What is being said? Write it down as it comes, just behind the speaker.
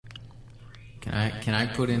Can I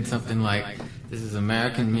put in something like, this is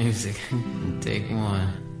American music? Take one.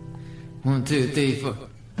 1, 2, 3, 4.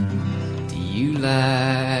 Do you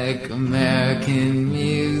like American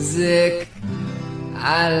music?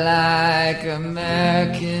 I like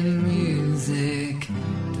American music.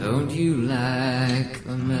 Don't you like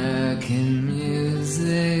American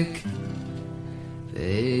music,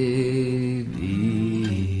 baby?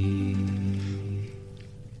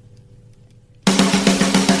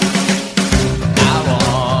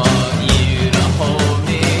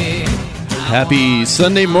 Happy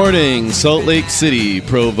Sunday morning, Salt Lake City,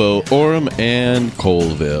 Provo, Orem, and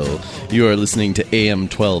Colville. You are listening to AM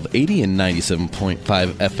 1280 and 97.5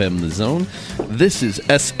 FM The Zone. This is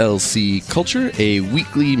SLC Culture, a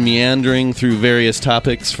weekly meandering through various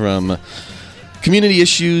topics from community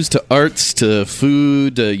issues to arts to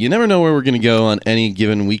food. You never know where we're going to go on any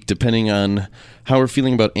given week, depending on how we're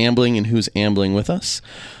feeling about ambling and who's ambling with us.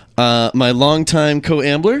 My longtime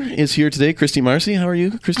co-ambler is here today, Christy Marcy. How are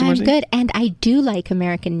you, Christy Marcy? I'm good, and I do like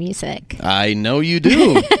American music. I know you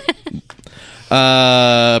do.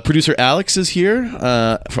 Producer Alex is here,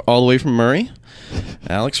 all the way from Murray.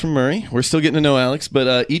 Alex from Murray. We're still getting to know Alex,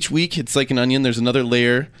 but each week it's like an onion. There's another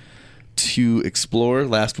layer to explore.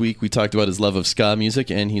 Last week we talked about his love of ska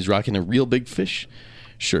music, and he's rocking a Real Big Fish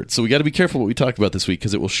shirt. So we got to be careful what we talk about this week,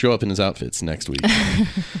 because it will show up in his outfits next week.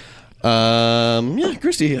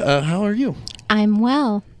 Christy, how are you? I'm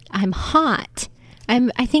well. I'm hot.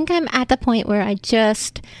 I think I'm at the point where I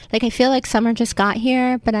feel like summer just got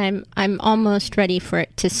here, but I'm almost ready for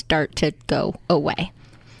it to start to go away.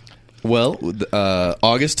 Well,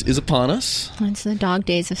 August is upon us. It's the dog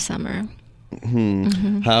days of summer.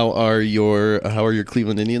 Mm-hmm. How are your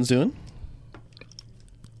Cleveland Indians doing?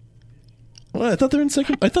 Well, I thought they're in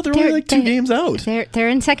second. I thought they were only like 2 games out. They're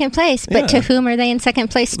in second place, but to whom are they in second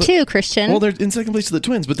place to, Christian? Well, they're in second place to the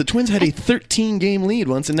Twins, but the Twins had a 13-game lead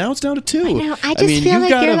once, and now it's down to 2. I know. I feel like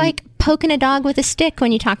you're like poking a dog with a stick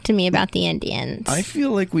when you talk to me about the Indians. I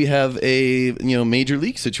feel like we have a major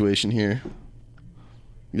league situation here.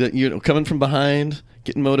 Coming from behind,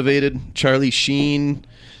 getting motivated. Charlie Sheen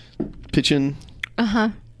pitching.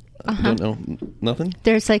 I don't know. Nothing?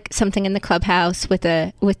 There's like something in the clubhouse with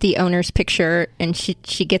the owner's picture, and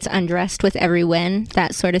she gets undressed with every win,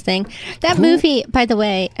 that sort of thing. That movie, by the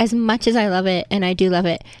way, as much as I love it, and I do love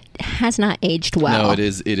it, has not aged well. No, it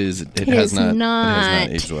has not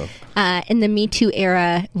aged well. In the Me Too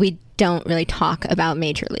era, we don't really talk about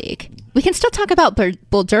Major League. We can still talk about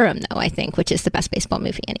Bull Durham, though, I think, which is the best baseball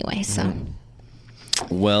movie anyway. So,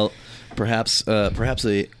 well, perhaps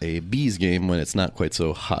a Bees game when it's not quite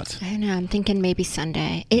so hot. I don't know. I'm thinking maybe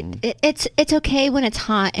Sunday. It's okay when it's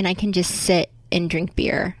hot and I can just sit and drink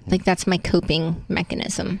beer. Like, that's my coping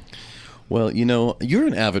mechanism. Well, you're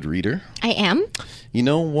an avid reader. I am. You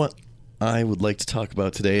know what I would like to talk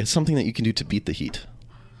about today is something that you can do to beat the heat.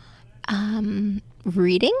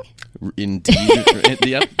 Reading? Indeed.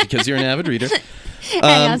 Yep, because you're an avid reader.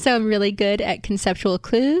 I also am really good at conceptual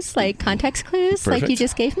clues, like context clues, perfect. like you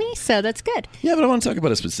just gave me. So that's good. Yeah, but I want to talk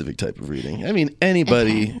about a specific type of reading. I mean,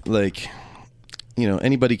 anybody,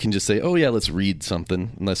 anybody can just say, oh, yeah, let's read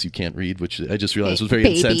something, unless you can't read, which I just realized was very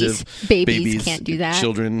insensitive. Babies can't do that.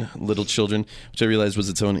 Little children, which I realized was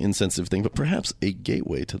its own insensitive thing. But perhaps a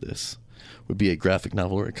gateway to this would be a graphic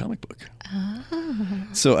novel or a comic book. Oh.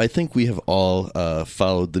 So I think we have all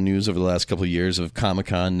followed the news over the last couple of years of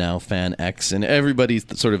Comic-Con, now Fan X, and everybody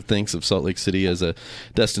sort of thinks of Salt Lake City as a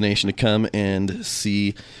destination to come and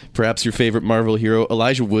see perhaps your favorite Marvel hero.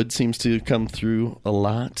 Elijah Wood seems to come through a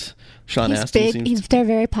lot. Sean Astin big. They're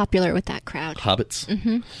very popular with that crowd. Hobbits.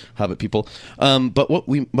 Mm-hmm. Hobbit people. But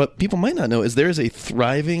what people might not know is there is a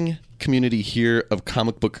thriving community here of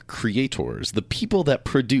comic book creators, the people that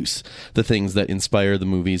produce the things that inspire the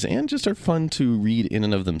movies and just are fun to read in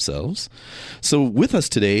and of themselves. So with us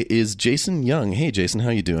today is Jason Young. Hey, Jason, how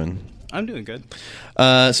you doing? I'm doing good.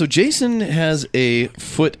 So Jason has a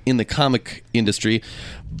foot in the comic industry,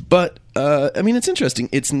 but it's interesting.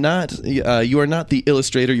 It's not you are not the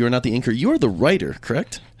illustrator, you are not the inker, you are the writer,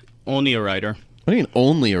 correct? Only a writer. What do you mean,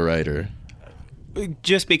 only a writer?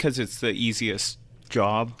 Just because it's the easiest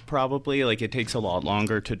job, probably. Like, it takes a lot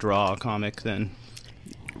longer to draw a comic than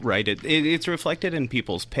write it. It's reflected in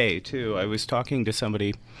people's pay, too. I was talking to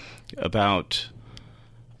somebody about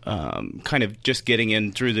kind of just getting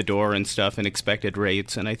in through the door and stuff and expected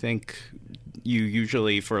rates, and I think you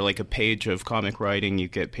usually, for like a page of comic writing, you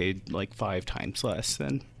get paid like 5 times less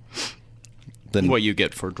than what you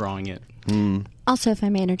get for drawing it. Also, if I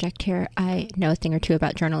may interject here, I know a thing or two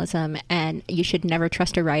about journalism, and you should never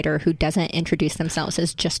trust a writer who doesn't introduce themselves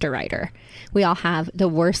as just a writer. We all have the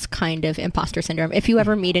worst kind of imposter syndrome. If you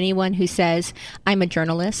ever meet anyone who says, I'm a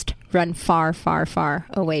journalist, run far, far, far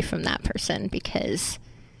away from that person because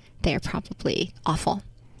they're probably awful.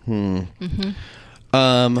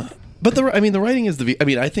 But the writing is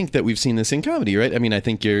I think that we've seen this in comedy, right? I mean, I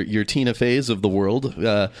think your Tina Feys of the world,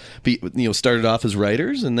 started off as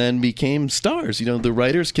writers and then became stars. The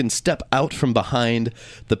writers can step out from behind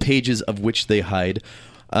the pages of which they hide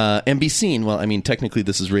and be seen. Well, I mean, technically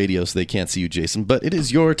this is radio, so they can't see you, Jason. But it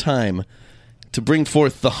is your time to bring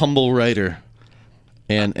forth the humble writer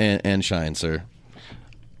and shine, sir.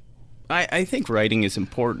 I think writing is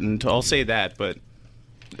important. I'll say that, but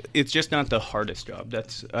it's just not the hardest job.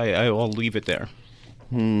 I'll leave it there.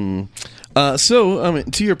 So,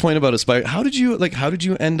 to your point about Aspire, how did you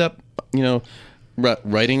end up,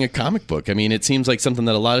 writing a comic book? I mean, it seems like something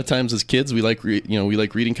that a lot of times as kids we like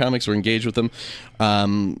reading comics. We're engaged with them.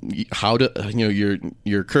 How do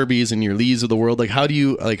your Kirby's and your Lees of the world? How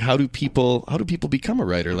do people become a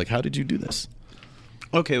writer? How did you do this?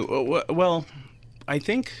 Okay, well, I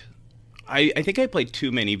think I played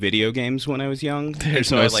too many video games when I was young.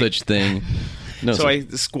 There's no such thing. I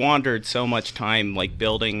squandered so much time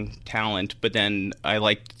building talent, but then I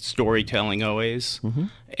liked storytelling always.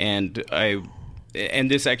 And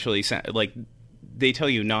this actually they tell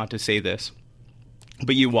you not to say this,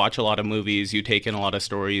 but you watch a lot of movies, you take in a lot of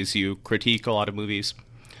stories, you critique a lot of movies.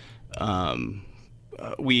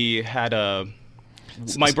 We had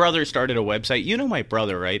my brother started a website. You know my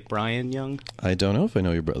brother, right? Brian Young? I don't know if I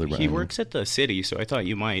know your brother, Brian. He works at the city, so I thought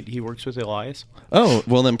you might. He works with Elias. Oh,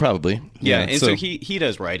 well then probably. Yeah, and so he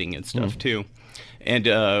does writing and stuff too.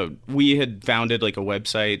 And we had founded a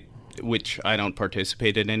website, which I don't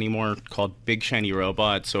participate in anymore, called Big Shiny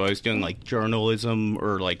Robot. So I was doing journalism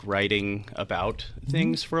or writing about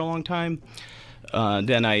things for a long time.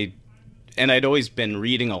 Then I'd always been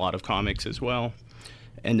reading a lot of comics as well.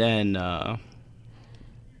 And then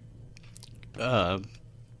and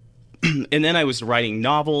then I was writing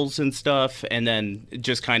novels and stuff, and then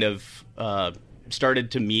just kind of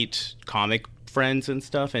started to meet comic friends and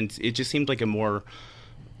stuff, and it just seemed like a more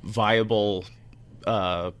viable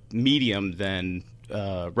medium than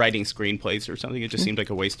writing screenplays or something. It just seemed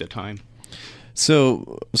like a waste of time.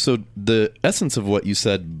 So the essence of what you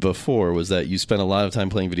said before was that you spent a lot of time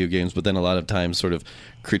playing video games, but then a lot of time sort of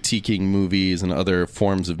critiquing movies and other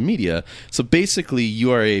forms of media. So basically,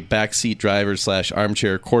 you are a backseat driver /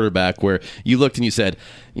 armchair quarterback, where you looked and you said,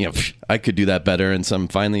 I could do that better. And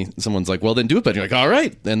someone's like, well, then do it better. You're like, all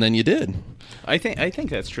right, and then you did. I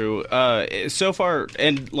think that's true. So far,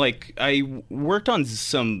 and I worked on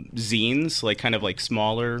some zines, kind of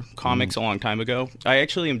smaller comics a long time ago. I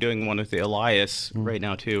actually am doing one with the Elias right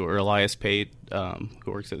now too, or Elias Pate,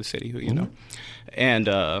 who works at the city, who you know,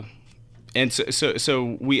 and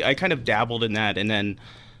so I kind of dabbled in that, and then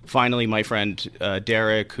finally my friend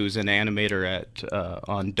Derek, who's an animator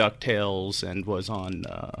on DuckTales and was on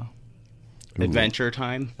Adventure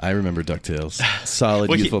Time. I remember DuckTales.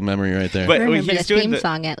 Solid youthful memory right there. But I remember the theme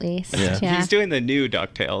song at least. Yeah. He's doing the new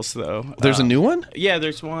DuckTales though. There's a new one? Yeah,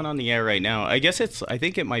 there's one on the air right now. I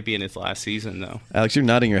think it might be in its last season though. Alex, you're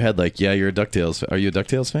nodding your head yeah, you're a DuckTales. Are you a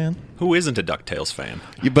DuckTales fan? Who isn't a DuckTales fan?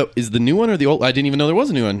 But is the new one or the old? I didn't even know there was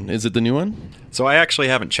a new one. Is it the new one? So I actually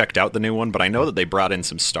haven't checked out the new one, but I know that they brought in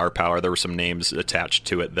some star power. There were some names attached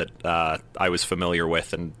to it that I was familiar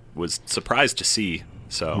with and was surprised to see.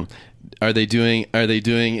 So, are they doing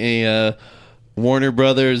a Warner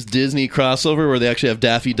Brothers Disney crossover where they actually have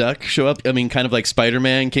Daffy Duck show up? I mean, kind of like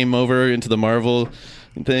Spider-Man came over into the Marvel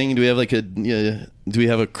thing. Do we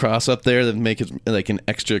have a cross up there that make it an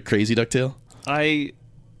extra crazy DuckTale? I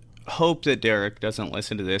hope that Derek doesn't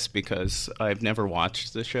listen to this because I've never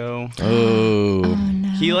watched the show. Oh no.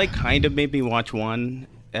 He kind of made me watch one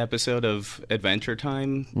episode of Adventure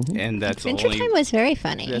Time, and that's Adventure Time was very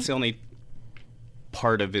funny. That's the only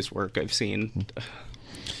part of his work I've seen.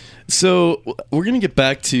 So we're going to get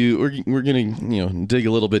back to we're going to dig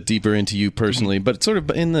a little bit deeper into you personally, but sort of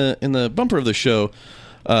in the bumper of the show,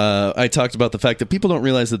 I talked about the fact that people don't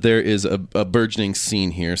realize that there is a burgeoning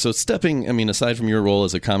scene here. So aside from your role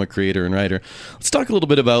as a comic creator and writer, let's talk a little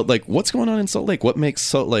bit about what's going on in Salt Lake. What makes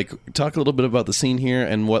Salt Lake? Talk a little bit about the scene here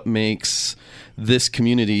and what makes this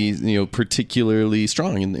community particularly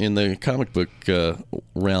strong in the comic book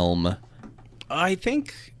realm. I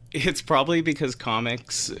think it's probably because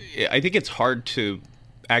comics, I think it's hard to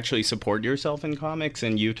actually support yourself in comics,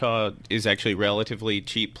 and Utah is actually a relatively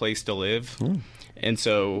cheap place to live. And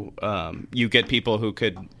so you get people who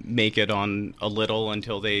could make it on a little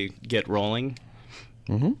until they get rolling.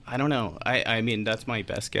 Mm-hmm. I don't know. I mean, that's my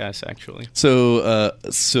best guess, actually.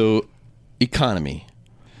 So economy.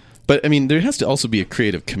 But I mean, there has to also be a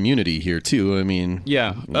creative community here too. I mean,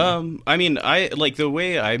 yeah. I mean, I like the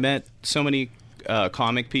way I met so many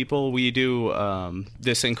comic people. We do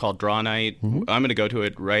this thing called Draw Night. I'm going to go to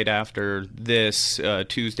it right after this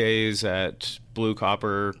Tuesdays at Blue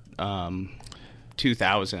Copper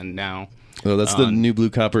 2000 now. Oh, that's the new Blue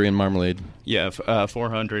Copper in Marmalade. Yeah,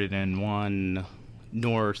 401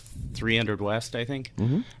 North, 300 West, I think.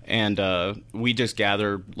 Mm-hmm. And we just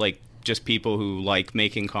gather like just people who like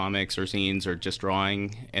making comics or zines or just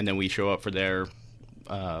drawing, and then we show up for their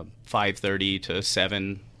 5:30 to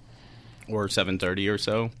 7 or 7:30 or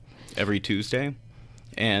so every Tuesday.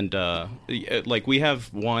 And like we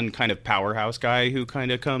have one kind of powerhouse guy who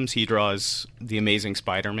kind of comes. He draws the Amazing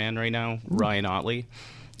Spider-Man right now, Ryan Otley,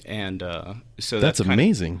 and so that's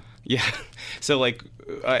amazing. Yeah. So like,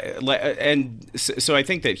 so I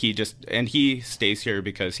think that he stays here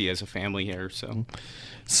because he has a family here.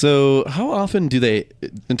 So how often do they,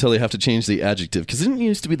 until they have to change the adjective? Because didn't it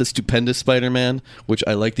used to be the Stupendous Spider-Man, which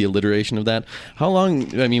I like the alliteration of that. How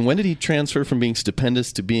long, I mean, when did he transfer from being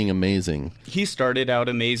stupendous to being amazing? He started out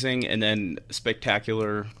amazing, and then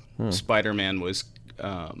Spectacular Spider-Man was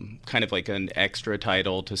kind of like an extra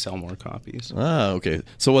title to sell more copies. Ah, okay.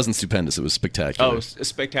 So it wasn't Stupendous, it was Spectacular. Oh,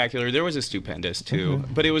 Spectacular. There was a Stupendous, too.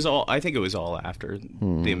 But it was I think it was all after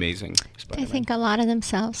the Amazing Spider-Man. I think a lot of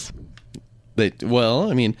themselves.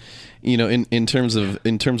 Well, I mean, you know, in terms of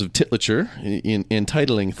titulature, in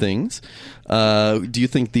titling things, do you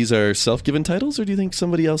think these are self-given titles, or do you think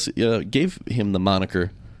somebody else gave him the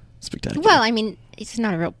moniker Spectacular? Well, I mean, he's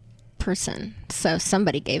not a real person, so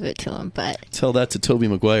somebody gave it to him. But tell that to Tobey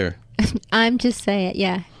Maguire. I'm just saying,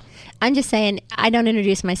 yeah. I'm just saying, I don't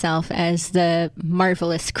introduce myself as the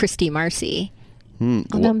marvelous Christy Marcy.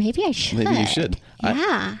 Although maybe I should. Maybe you should.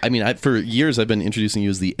 Yeah. I mean, for years I've been introducing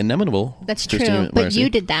you as the inimitable. That's Christy true, but Marcy. you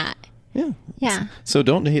did that. Yeah. Yeah. So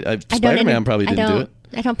don't hate. Spider-Man probably didn't do it.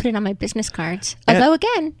 I don't put it on my business cards. Although,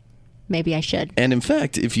 again, maybe I should. And in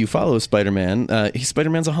fact, if you follow Spider-Man,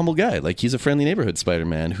 Spider-Man's a humble guy. Like, he's a friendly neighborhood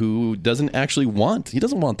Spider-Man who doesn't want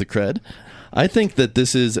the cred. I think that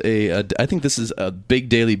this is a big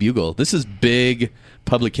Daily Bugle. This is big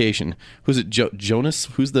publication. Who's it? Jonas?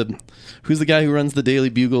 Who's the guy who runs the Daily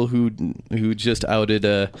Bugle who just outed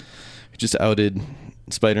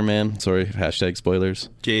Spider-Man? Sorry, hashtag spoilers.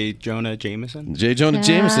 J. Jonah Jameson.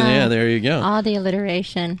 Jameson. Yeah, there you go. All the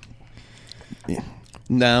alliteration. Yeah.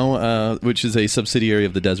 Now, which is a subsidiary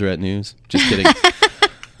of the Deseret News. Just kidding.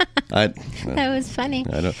 That was funny.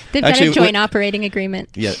 They've got a joint operating agreement.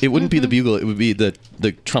 Yeah, it wouldn't be the bugle. It would be the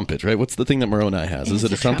trumpet, right? What's the thing that Moroni has? Is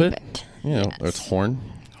it a trumpet? Yeah, yes. Or it's horn.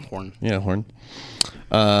 Horn. Yeah, horn.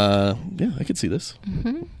 Yeah, I could see this.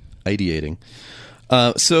 Mm-hmm. Ideating.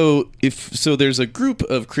 So there's a group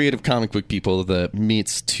of creative comic book people that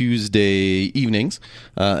meets Tuesday evenings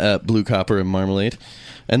at Blue Copper and Marmalade.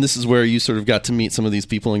 And this is where you sort of got to meet some of these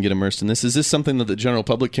people and get immersed in this. Is this something that the general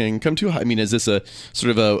public can come to? I mean, is this a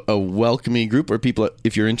sort of a welcoming group where people,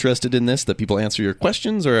 if you're interested in this, that people answer your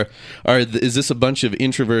questions? Or is this a bunch of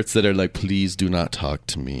introverts that are like, please do not talk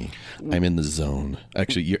to me. I'm in the zone.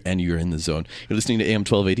 Actually, you're in the zone. You're listening to AM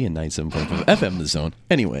 1280 and 97.5 FM, The Zone.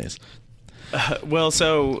 Anyways. Well,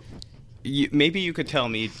 so maybe you could tell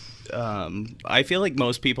me. I feel like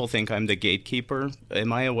most people think I'm the gatekeeper.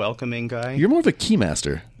 Am I a welcoming guy? You're more of a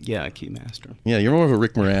keymaster. Yeah, a keymaster. Yeah, you're more of a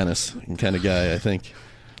Rick Moranis kind of guy, I think.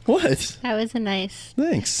 What? That was nice.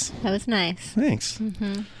 Thanks. That was nice. Thanks.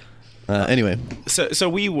 Mm-hmm. Anyway. So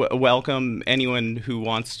we welcome anyone who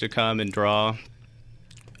wants to come and draw.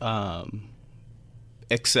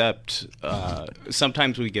 Except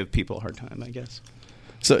sometimes we give people a hard time, I guess.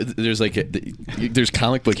 So there's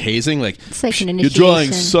comic book hazing, like, it's like an your initiation.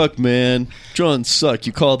 drawings suck, man. Drawings suck.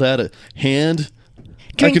 You call that a hand?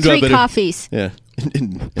 Drink I can draw 3 better. coffees. Yeah,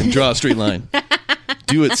 and draw a straight line.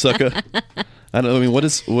 Do it, sucker. I don't know. I mean, what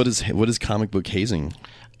is comic book hazing?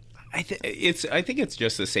 I think it's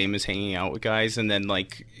just the same as hanging out with guys, and then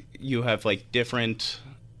like you have like different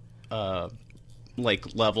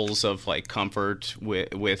like levels of like comfort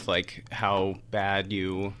with like how bad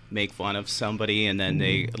you make fun of somebody, and then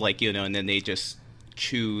they like, you know, and then they just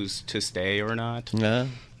choose to stay or not. Yeah,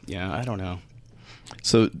 I don't know.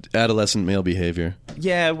 So adolescent male behavior.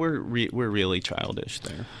 Yeah, we're really childish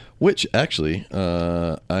there. Which actually,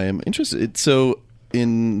 I am interested. So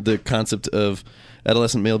in the concept of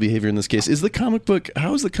adolescent male behavior in this case, how is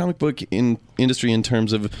the comic book industry in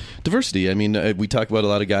terms of diversity? I mean, we talk about a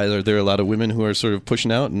lot of guys. Are there a lot of women who are sort of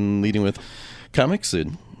pushing out and leading with comics?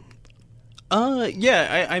 And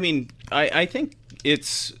Yeah, I mean, I think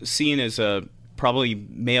it's seen as a probably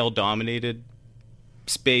male-dominated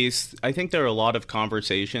space. I think there are a lot of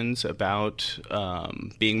conversations about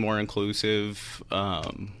being more inclusive.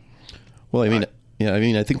 Well, I mean,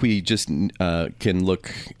 I think we just can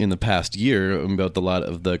look in the past year about a lot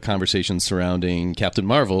of the conversations surrounding Captain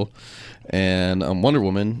Marvel and Wonder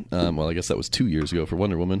Woman. Well, I guess that was 2 years ago for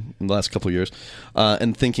Wonder Woman in the last couple of years,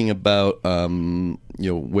 and thinking about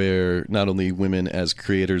where not only women as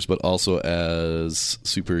creators but also as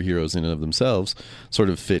superheroes in and of themselves sort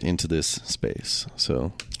of fit into this space.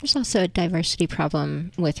 So there's also a diversity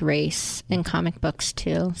problem with race in comic books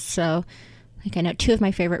too. So. Like, I know two of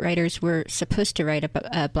my favorite writers were supposed to write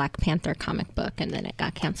a Black Panther comic book, and then it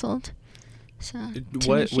got canceled. So,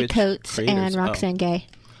 Timothy Coates and Roxane Gay.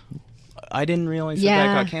 I didn't realize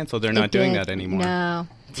that got canceled. They're not doing that anymore. No,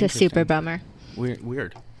 it's a super bummer.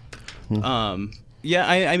 Weird. I mean,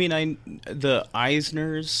 the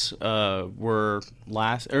Eisners were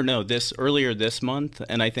earlier this month,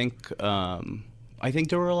 and I think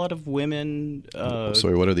there were a lot of women.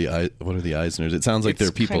 Sorry, what are the Eisners? It sounds like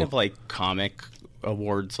they're people. Kind of like comic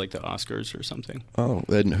awards, like the Oscars or something. Oh,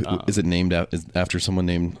 and is it named after someone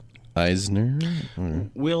named Eisner? Or?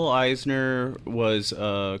 Will Eisner was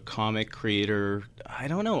a comic creator. I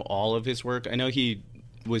don't know all of his work. I know he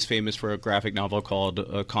was famous for a graphic novel called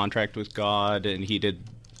A Contract with God, and he did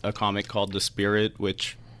a comic called The Spirit,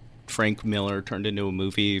 which Frank Miller turned into a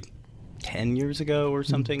movie 10 years ago or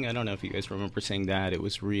something. I don't know if you guys remember seeing that. It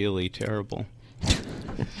was really terrible.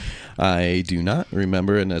 I do not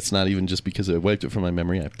remember, and that's not even just because I wiped it from my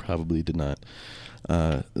memory. I probably did not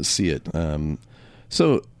see it.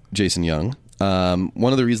 So, Jason Young,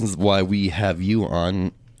 one of the reasons why we have you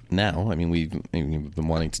on now, I mean, we've been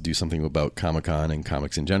wanting to do something about Comic-Con and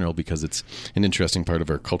comics in general because it's an interesting part of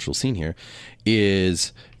our cultural scene here,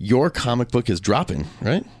 is your comic book is dropping,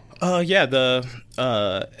 right? The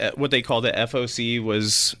what they call the FOC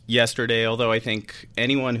was yesterday, although I think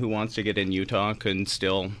anyone who wants to get in Utah can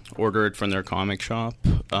still order it from their comic shop.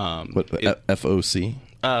 FOC?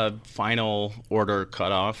 Final order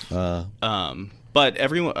cutoff. But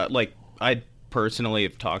everyone, I personally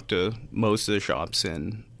have talked to most of the shops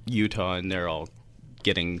in Utah, and they're all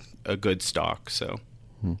getting a good stock, so...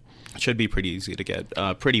 It should be pretty easy to get.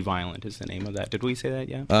 Pretty Violent is the name of that. Did we say that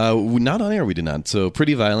yet? Not on air, we did not. So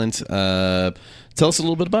Pretty Violent, tell us a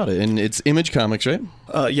little bit about it. And it's Image Comics, right?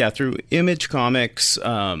 Through Image Comics.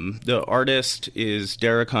 The artist is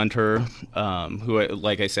Derek Hunter, who,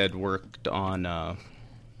 like I said, worked on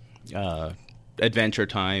Adventure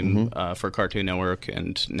Time for Cartoon Network,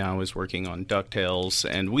 and now is working on DuckTales.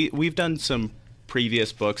 And we've done some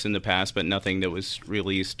previous books in the past, but nothing that was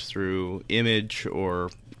released through Image or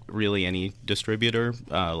really any distributor,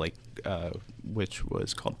 which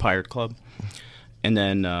was called Pirate Club. And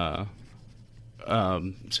then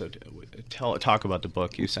talk about the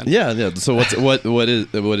book you sent. Yeah. So what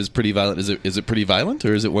is Pretty Violent? Is it Pretty Violent,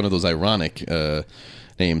 or is it one of those ironic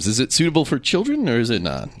names? Is it suitable for children, or is it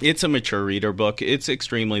not? It's a mature reader book. It's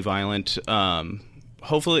extremely violent.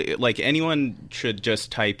 Hopefully, anyone should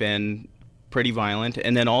just type in Pretty Violent,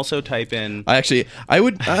 and then also type in... I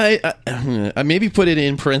maybe put it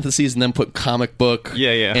in parentheses and then put comic book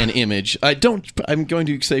and Image. I'm going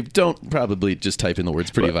to say don't probably just type in the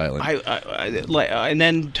words Pretty Violent. And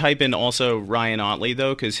then type in also Ryan Otley,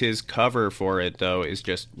 though, because his cover for it, though, is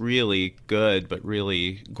just really good, but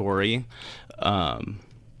really gory.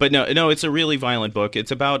 But no, it's a really violent book.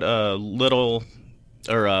 It's about a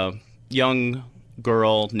young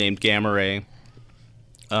girl named Gamma Ray,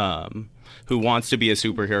 who wants to be a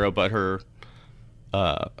superhero, but her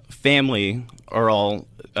family are all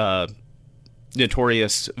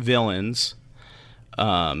notorious villains.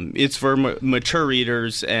 It's for mature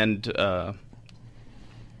readers, and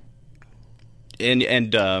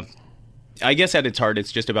I guess at its heart,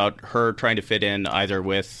 it's just about her trying to fit in either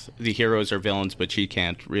with the heroes or villains, but she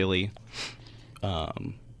can't really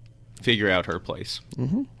figure out her place.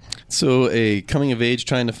 Mm-hmm. So a coming of age,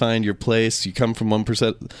 trying to find your place. You come from one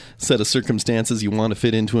set of circumstances, you want to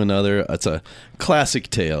fit into another. It's a classic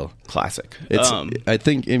tale. Classic. It's. I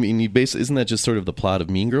think. I mean, isn't that just sort of the plot of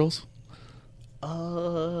Mean Girls?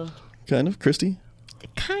 Kind of, Christy.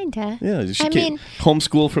 Kinda. Yeah, she came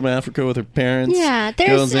homeschool from Africa with her parents. Yeah,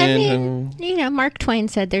 Mark Twain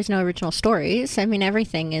said there's no original stories. I mean,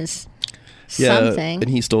 everything is something. And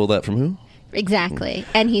he stole that from who? Exactly.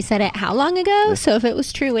 And he said it how long ago? So if it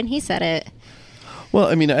was true when he said it. Well,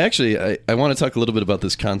 I mean, I want to talk a little bit about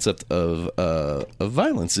this concept of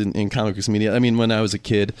violence in comic books media. I mean, when I was a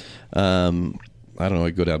kid, I I don't know,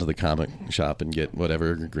 I'd go down to the comic shop and get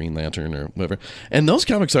whatever, Green Lantern or whatever. And those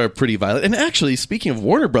comics are pretty violent. And actually, speaking of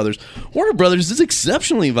Warner Brothers is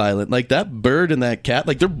exceptionally violent. Like that bird and that cat,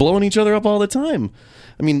 like they're blowing each other up all the time.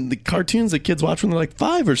 I mean, the cartoons that kids watch when they're like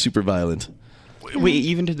 5 are super violent. Wait,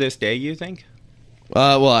 even to this day, you think?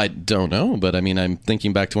 Well, I don't know, but I mean, I'm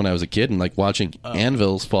thinking back to when I was a kid and like watching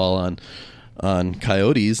anvils fall on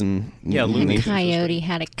coyotes and Looney Tunes. Coyote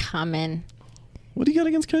had it coming. What do you got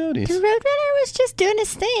against coyotes? The Roadrunner was just doing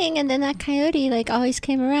his thing, and then that coyote like always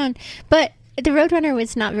came around. But the Roadrunner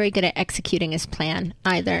was not very good at executing his plan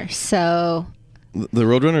either. So The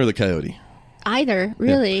Roadrunner or the coyote? either,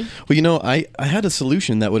 really. Well, you know, I had a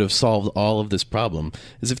solution that would have solved all of this problem.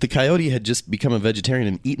 Is if the coyote had just become a vegetarian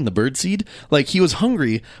and eaten the birdseed. Like, he was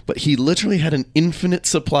hungry, but he literally had an infinite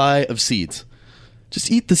supply of seeds.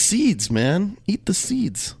 Just eat the seeds, man. Eat the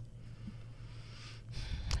seeds.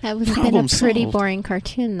 That would have been Problem a pretty solved. boring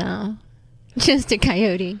cartoon, though. Just a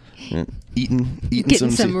coyote Yeah. Eating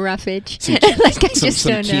getting some se- roughage. some- like, I some, just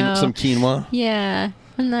some, don't know. some quinoa. Yeah,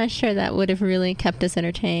 I'm not sure that would have really kept us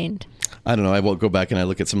entertained. I don't know. I will go back and I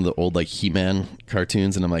look at some of the old like He-Man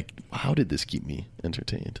cartoons, and I'm like, how did this keep me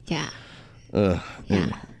entertained? Yeah.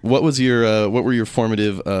 Anyway. What were your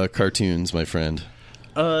formative cartoons, my friend?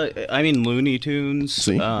 I mean, Looney Tunes.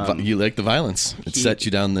 See, you like the violence. It set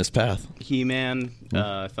you down this path. He-Man,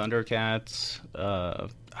 Thundercats.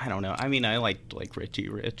 I don't know. I mean, I liked like Richie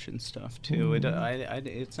Rich and stuff too.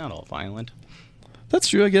 It's not all violent. That's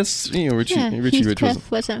true. I guess Richie Rich was.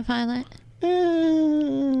 Heathcliff wasn't violent.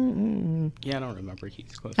 Yeah, I don't remember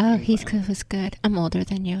Heathcliff. Oh, being Heathcliff was good. I'm older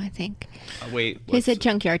than you, I think. violent. Wait, He's a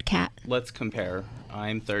junkyard cat. let's compare.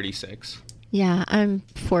 I'm 36. Yeah, I'm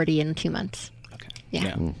 40 in 2 months. Okay.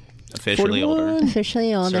 Yeah. Officially 41. older.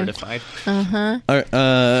 Officially older. Certified. Uh-huh. All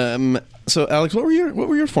right. So, Alex, what were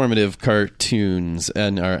your formative cartoons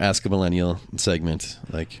in our Ask a Millennial segment?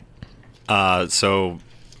 Like, So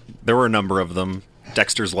there were a number of them.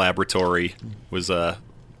 Dexter's Laboratory was a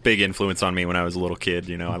big influence on me when I was a little kid.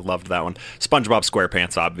 I loved that one. SpongeBob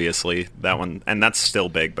SquarePants, obviously, that one, and that's still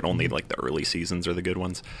big, but only like the early seasons are the good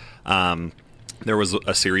ones. There was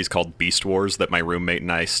a series called Beast Wars that my roommate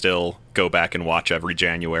and I still go back and watch every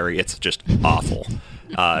January. It's just awful.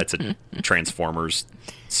 It's a Transformers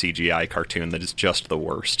CGI cartoon that is just the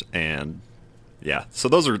worst. And yeah, so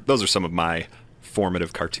those are some of my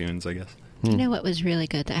formative cartoons, I guess. You know what was really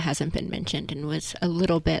good that hasn't been mentioned and was a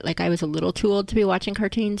little bit, like I was a little too old to be watching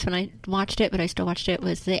cartoons when I watched it, but I still watched it,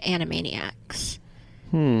 was the Animaniacs.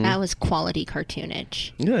 That was quality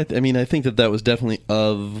cartoonage. yeah, I think that was definitely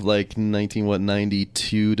of like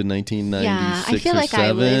 92 to 1996 Yeah, I feel or like 7.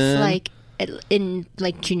 I was like in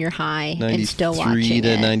like junior high and still watching 93 to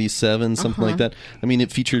it. 97, something like that. I mean,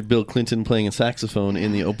 it featured Bill Clinton playing a saxophone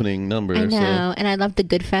in the opening number. I know, and I loved the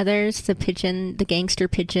Good Feathers, the gangster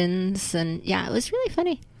pigeons, and yeah, it was really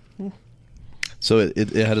funny. So it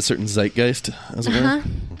had a certain zeitgeist, as it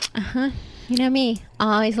were. You know me,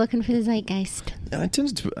 always looking for the zeitgeist. I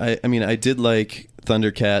tended to. I did like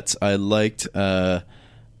Thundercats. I liked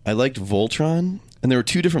Voltron, and there were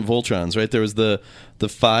 2 different Voltrons, right? There was the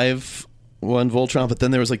 5 one Voltron, but then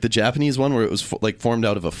there was like the Japanese one where it was like formed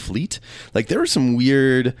out of a fleet. Like there were some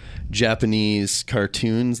weird Japanese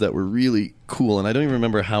cartoons that were really cool, and I don't even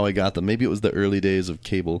remember how I got them. Maybe it was the early days of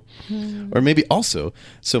cable, or maybe also.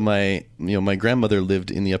 So my grandmother lived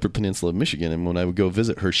in the Upper Peninsula of Michigan, and when I would go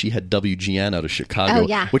visit her, she had WGN out of Chicago, Oh,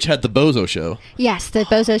 yeah. which had the Bozo Show. Yes, the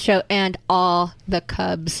Bozo Show and all the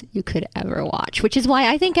Cubs you could ever watch, which is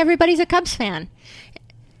why I think everybody's a Cubs fan.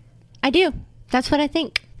 I do. That's what I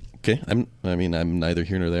think. Okay, I'm neither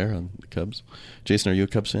here nor there on the Cubs. Jason, are you a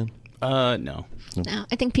Cubs fan? No. No,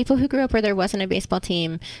 I think people who grew up where there wasn't a baseball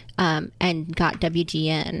team and got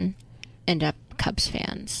WGN end up Cubs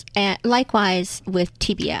fans. And likewise with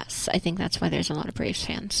TBS. I think that's why there's a lot of Braves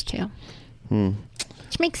fans too.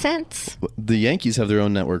 Which makes sense. The Yankees have their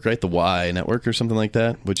own network, right? The Y network or something like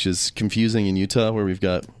that, which is confusing in Utah where we've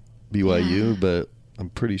got BYU, but I'm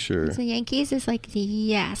pretty sure. So Yankees is like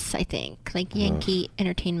yes, I think. Like Yankee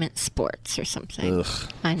Entertainment Sports or something.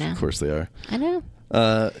 Ugh, I know. of course they are. I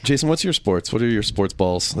know. Jason, what's your sports? What are your sports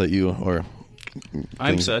balls that you or?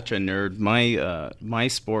 I'm things? such a nerd. My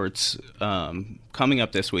sports coming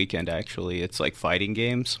up this weekend. Actually, it's like fighting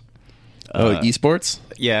games. Esports?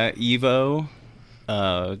 Yeah, Evo,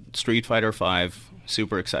 Street Fighter 5.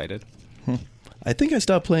 Super excited. I think I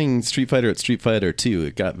stopped playing Street Fighter at Street Fighter 2.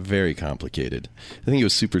 It got very complicated. I think it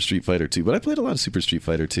was Super Street Fighter 2, but I played a lot of Super Street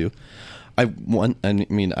Fighter 2. I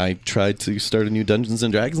tried to start a new Dungeons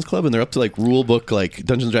and Dragons club, and they're up to like rule book, like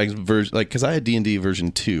Dungeons and Dragons version, like because I had D&D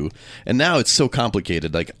version 2, and now it's so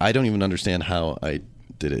complicated. Like I don't even understand how I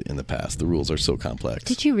did it in the past. The rules are so complex.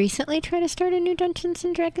 Did you recently try to start a new Dungeons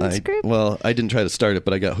and Dragons group? Well, I didn't try to start it,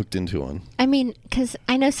 but I got hooked into one. I mean, because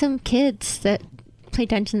I know some kids that play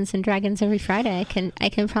Dungeons and Dragons every Friday. I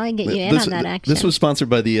can probably get you in on that action. This was sponsored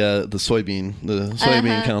by the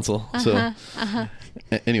soybean council. So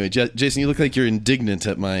anyway, Jason, you look like you're indignant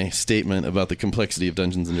at my statement about the complexity of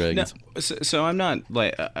Dungeons and Dragons. No, so I'm not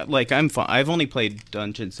like I'm fine. I've only played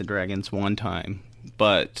Dungeons and Dragons one time,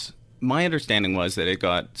 but my understanding was that it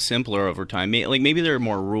got simpler over time. Maybe there are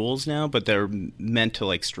more rules now, but they're meant to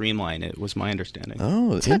like streamline it. Was my understanding.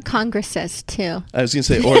 Oh, that's what Congress says too. I was going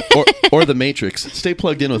to say, or the Matrix. Stay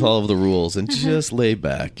plugged in with all of the rules and just lay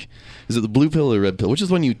back. Is it the blue pill or red pill? Which is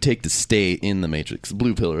one you take to stay in the Matrix? The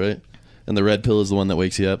blue pill, right? And the red pill is the one that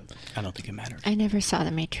wakes you up. I don't think it matters. I never saw the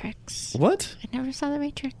Matrix. What? I never saw the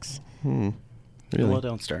Matrix. Really? Well,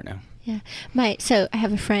 don't start now. Yeah. So I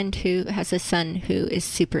have a friend who has a son who is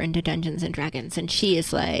super into Dungeons and Dragons, and she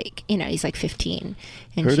is like, he's like 15.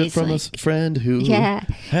 And Heard she's it from like, a friend who had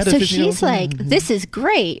a so she's like, this is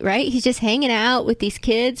great, right? He's just hanging out with these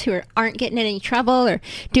kids who aren't getting in any trouble or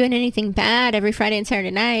doing anything bad every Friday and Saturday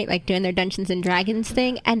night, like doing their Dungeons and Dragons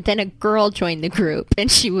thing. And then a girl joined the group, and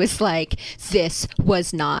she was like, this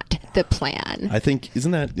was not the plan. I think,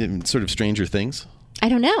 isn't that sort of Stranger Things? I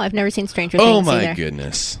don't know. I've never seen Stranger Things Oh, my either.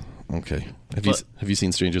 goodness. Okay. Have you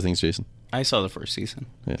seen Stranger Things, Jason? I saw the first season.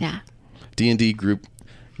 Yeah. D&D group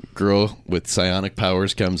girl with psionic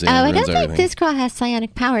powers comes in Oh, and I ruins don't everything. think this girl has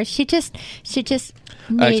psionic powers. She just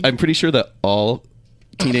made... I'm pretty sure that all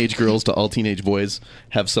teenage girls to all teenage boys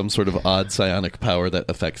have some sort of odd psionic power that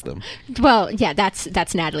affects them. Well, yeah,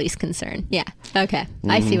 that's Natalie's concern. Yeah. Okay.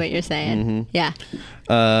 I see what you're saying. Yeah.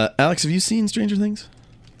 Alex, have you seen Stranger Things?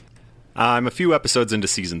 I'm a few episodes into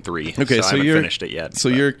season 3. Okay, so I haven't you're finished it yet. So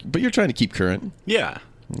you're trying to keep current. Yeah.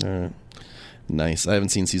 Nice. I haven't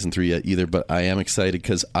seen season 3 yet either, but I am excited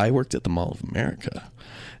because I worked at the Mall of America,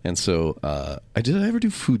 and so did I ever do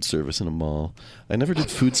food service in a mall? I never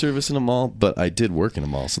did food service in a mall, but I did work in a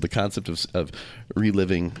mall. So the concept of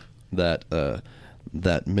reliving that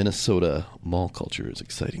Minnesota mall culture is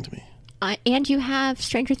exciting to me. And you have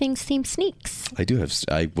Stranger Things themed sneaks. I do have.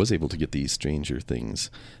 I was able to get these Stranger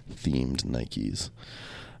Things themed Nikes.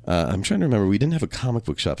 I'm trying to remember. We didn't have a comic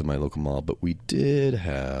book shop in my local mall, but we did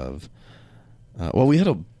have. We had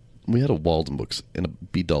a Walden Books and a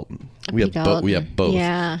B. Dalton. We have both.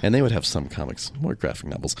 Yeah. And they would have some comics, more graphic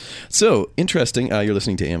novels. So interesting. You're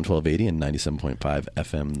listening to AM 1280 and 97.5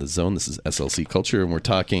 FM The Zone. This is SLC Culture, and we're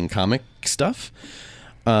talking comic stuff.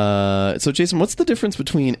 So, Jason, what's the difference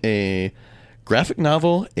between a graphic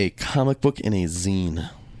novel, a comic book, and a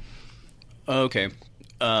zine? Okay.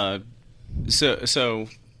 So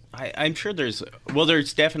I'm sure there's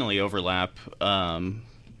definitely overlap.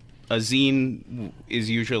 A zine is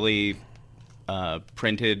usually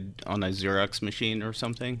printed on a Xerox machine or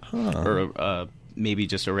something, or maybe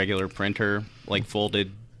just a regular printer, like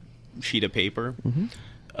folded sheet of paper.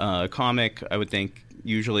 A comic, I would think,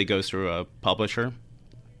 usually goes through a publisher.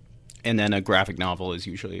 And then a graphic novel is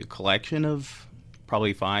usually a collection of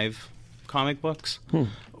probably 5 comic books.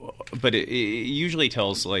 But it usually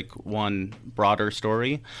tells like one broader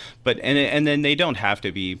story. But and then they don't have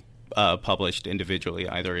to be published individually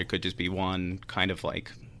either. It could just be one kind of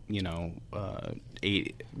like,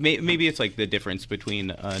 maybe it's like the difference between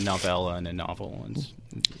a novella and a novel and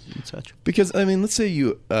such. Because, I mean, let's say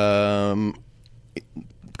you...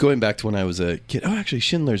 Going back to when I was a kid, actually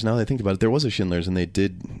Schindler's, now that I think about it, there was a Schindler's and they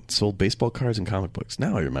sold baseball cards and comic books.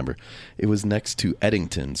 Now I remember. It was next to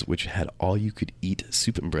Eddington's, which had all-you-could-eat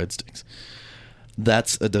soup and breadsticks.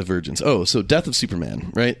 That's a divergence. Oh, so Death of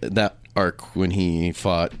Superman, right? That arc when he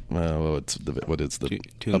fought, what is the...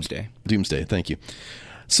 Doomsday. Doomsday, thank you.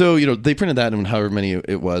 So, they printed that in however many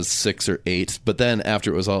it was, 6 or 8. But then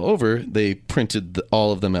after it was all over, they printed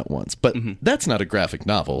all of them at once. But that's not a graphic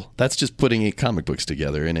novel. That's just putting 8 comic books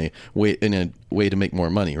together in a way to make more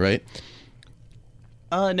money, right?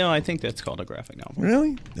 No, I think that's called a graphic novel.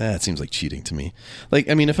 Really? That seems like cheating to me. Like,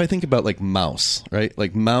 I mean, if I think about like Mouse, right?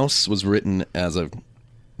 Like Mouse was written as a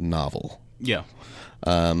novel. Yeah.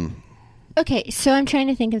 Okay, so I'm trying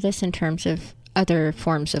to think of this in terms of other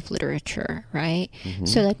forms of literature, right?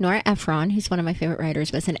 So like Nora Ephron, who's one of my favorite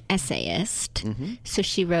writers, was an essayist. So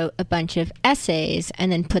she wrote a bunch of essays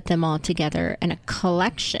and then put them all together in a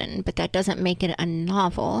collection, but that doesn't make it a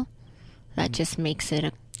novel. That just makes it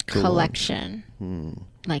a collection.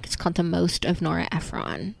 Like it's called The Most of Nora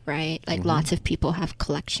Ephron, right? Like lots of people have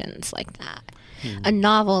collections like that. A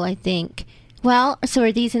novel, I think, so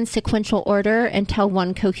are these in sequential order and tell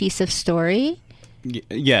one cohesive story?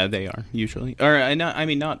 Yeah, they are usually. Or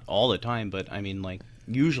not all the time, but I mean, like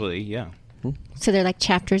usually, yeah. So they're like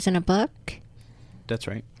chapters in a book? That's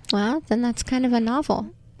right. Well, then that's kind of a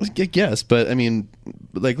novel. I guess, but I mean,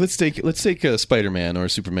 like let's take a Spider-Man or a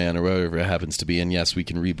Superman or whatever it happens to be, and yes, we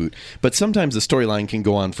can reboot. But sometimes the storyline can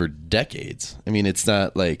go on for decades. I mean, it's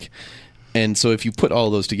not like, and so if you put all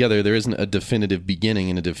those together, there isn't a definitive beginning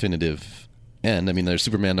and a definitive end. I mean, there's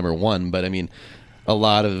Superman #1, but I mean, a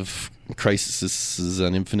lot of crises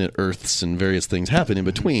on Infinite Earths and various things happen in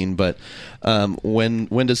between. But when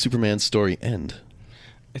does Superman's story end?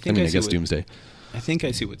 I guess Doomsday. I think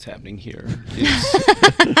I see what's happening here.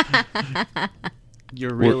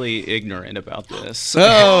 You're really ignorant about this.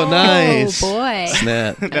 Oh, nice. Oh, boy.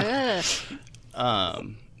 Snap.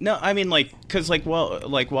 No, I mean, because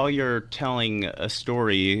while you're telling a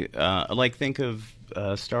story, think of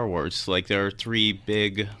Star Wars. Like, there are 3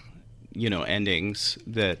 big, endings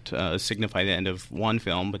that signify the end of one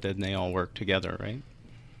film, but then they all work together, right?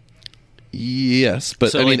 Yes,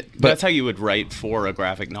 but so, I mean, that's how you would write for a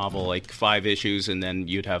graphic novel, like 5 issues, and then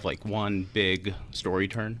you'd have like one big story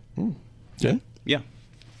turn. Okay. Yeah.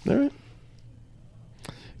 All right.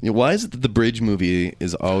 Why is it that the Bridge movie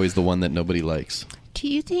is always the one that nobody likes? Do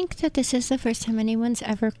you think that this is the first time anyone's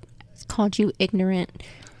ever called you ignorant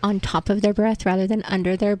on top of their breath rather than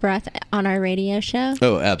under their breath on our radio show?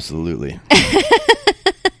 Oh, absolutely.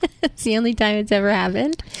 It's the only time it's ever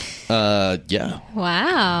happened? Yeah.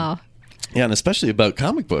 Wow. Yeah, and especially about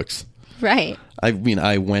comic books. Right. I mean,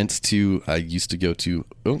 I used to go to,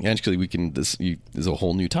 actually this is a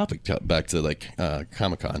whole new topic back to like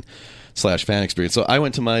Comic-Con / fan experience. So I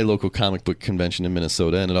went to my local comic book convention in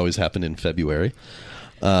Minnesota, and it always happened in February.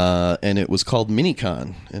 And it was called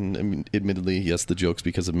Minicon. And I mean, admittedly, yes, the joke's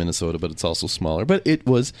because of Minnesota, but it's also smaller. But it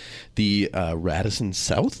was the Radisson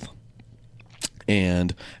South.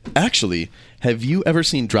 And actually, have you ever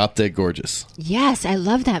seen Drop Dead Gorgeous? Yes, I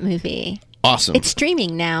love that movie. Awesome. It's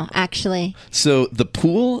streaming now, actually. So the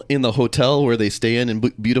pool in the hotel where they stay in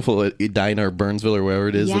beautiful Edina or Burnsville or wherever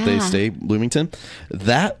it is that they stay, Bloomington,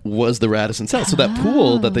 that was the Radisson South. So that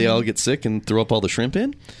pool that they all get sick and throw up all the shrimp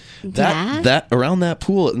in, that around that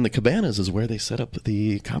pool in the cabanas is where they set up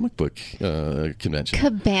the comic book convention.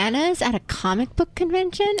 Cabanas at a comic book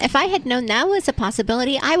convention? If I had known that was a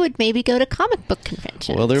possibility, I would maybe go to comic book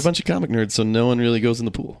conventions. Well, they're a bunch of comic nerds, so no one really goes in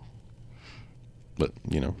the pool. But,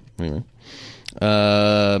 anyway.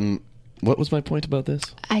 What was my point about this?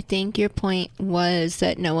 I think your point was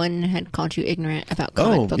that no one had called you ignorant about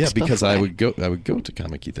comic books. Oh, yeah, because before. I would go to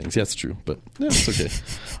comic-y things. Yeah, that's true, but yeah, it's okay.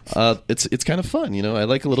 It's kind of fun, I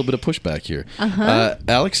like a little bit of pushback here.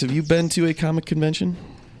 Alex, have you been to a comic convention?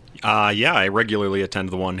 Yeah, I regularly attend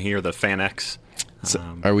the one here, the FanX. So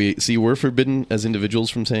we're forbidden as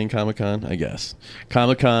individuals from saying Comic-Con, I guess.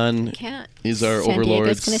 Comic-Con is our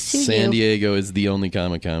overlord. San Diego is the only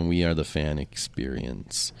Comic-Con. We are the fan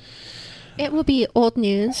experience. It will be old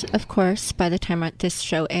news, of course, by the time this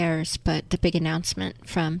show airs, but the big announcement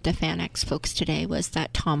from the FanX folks today was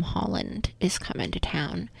that Tom Holland is coming to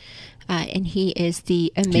town. And he is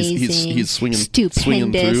the amazing, he's swinging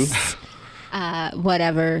stupendous,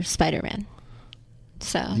 whatever Spider-Man.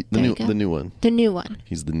 So the new one. The new one.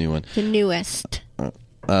 He's the new one. The newest.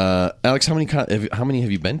 Alex, how many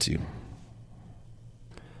have you been to?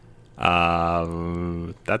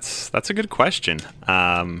 That's a good question.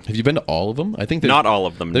 Have you been to all of them? I think not all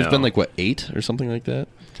of them. There's been 8 or something like that.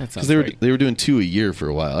 Because they were doing 2 a year for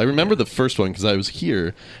a while. I remember the first one because I was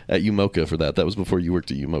here at UMOCA for that. That was before you worked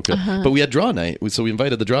at UMOCA. But we had draw night, so we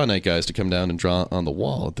invited the draw night guys to come down and draw on the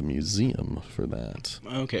wall at the museum for that.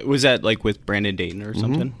 Okay, was that with Brandon Dayton or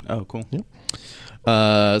something? Oh, cool.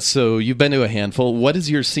 Yep. So you've been to a handful. What is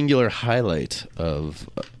your singular highlight of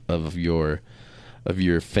your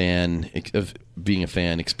fan of being a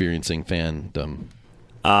fan, experiencing fandom?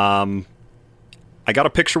 I got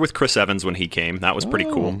a picture with Chris Evans when he came. That was pretty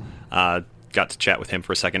cool. Got to chat with him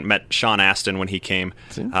for a second. Met Sean Astin when he came.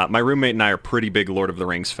 My roommate and I are pretty big Lord of the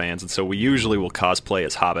Rings fans, and so we usually will cosplay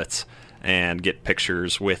as hobbits and get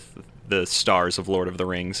pictures with the stars of Lord of the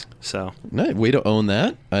Rings. So, nice. Way to own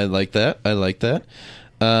that. I like that. You're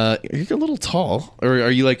a little tall, or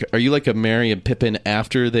are you like a Merry and Pippin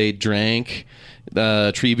after they drank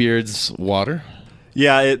Treebeard's water?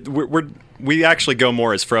 Yeah, we actually go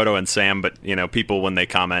more as Frodo and Sam, but people when they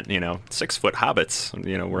comment, 6-foot hobbits,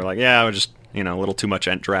 we're like, yeah, we're just a little too much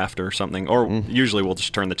Ent draft or something. Or usually we'll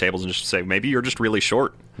just turn the tables and just say, maybe you're just really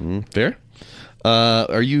short. Fair.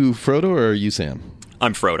 Are you Frodo or are you Sam?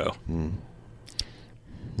 I'm Frodo.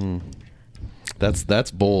 That's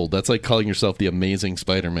bold. That's like calling yourself the Amazing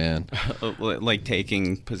Spider-Man. Like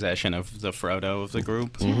taking possession of the Frodo of the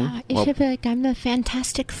group. Yeah, it should be like, I'm the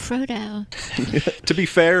Fantastic Frodo. To be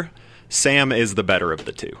fair, Sam is the better of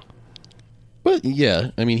the two. But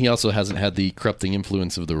yeah, I mean, he also hasn't had the corrupting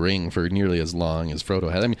influence of the ring for nearly as long as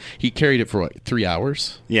Frodo had. I mean, he carried it for what, 3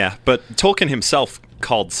 hours? Yeah, but Tolkien himself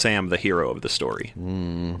called Sam the hero of the story.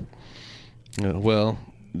 Well,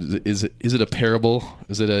 is it a parable?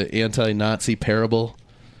 Is it an anti-Nazi parable?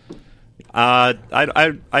 I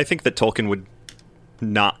think that Tolkien would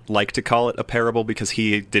not like to call it a parable because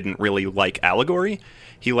he didn't really like allegory.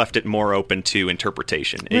 He left it more open to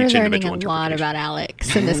interpretation. We're each learning individual a lot interpretation. about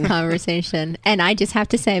Alex in this conversation. And I just have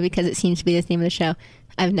to say, because it seems to be the theme of the show,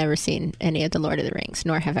 I've never seen any of the Lord of the Rings,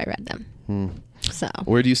 nor have I read them. So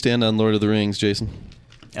Where do you stand on Lord of the Rings, Jason?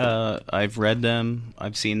 I've read them.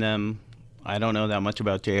 I've seen them. I don't know that much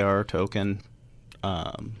about J.R.R. Tolkien.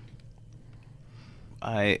 I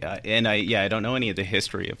don't know any of the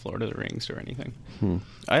history of Lord of the Rings or anything.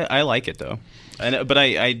 I like it though, but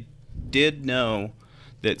I did know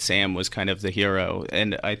that Sam was kind of the hero,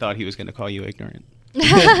 and I thought he was going to call you ignorant.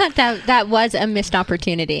 that was a missed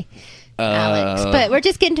opportunity, Alex. But we're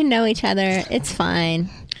just getting to know each other. It's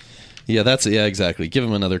fine. Yeah, exactly. Give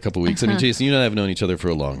him another couple weeks. I mean, Jason, you and I have known each other for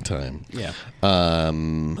a long time. Yeah.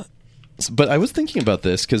 But I was thinking about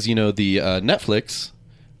this because, the Netflix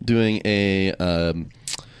doing a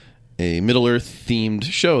Middle-earth themed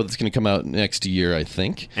show that's going to come out next year, I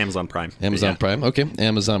think. Amazon Prime. Prime. Okay,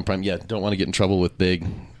 Amazon Prime. Yeah, don't want to get in trouble with big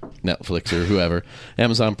Netflix or whoever.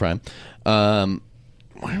 Amazon Prime.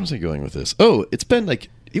 Where was I going with this? Oh, it's been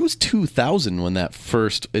it was 2000 when that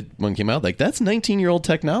first one came out. That's 19-year-old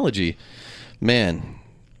technology. Man,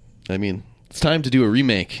 I mean, it's time to do a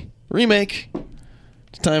remake.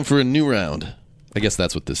 It's time for a new round. I guess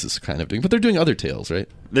that's what this is kind of doing. But they're doing other tales, right?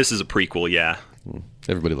 This is a prequel, yeah.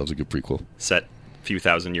 Everybody loves a good prequel. Set a few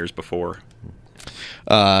thousand years before.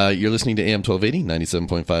 You're listening to AM 1280,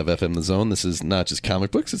 97.5 FM The Zone. This is not just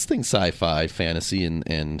comic books. It's things sci-fi, fantasy,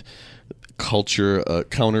 and culture,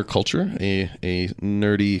 counterculture, a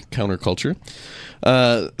nerdy counterculture.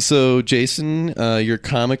 So, Jason, your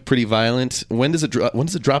comic, Pretty Violent, when does it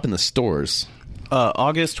drop in the stores?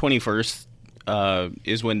 August 21st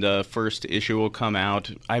is when the first issue will come out.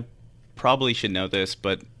 I probably should know this,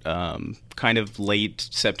 but kind of late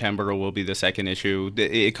September will be the second issue.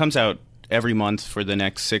 It comes out every month for the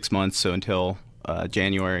next 6 months, so until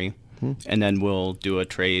January, and then we'll do a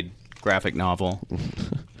trade graphic novel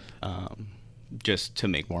just to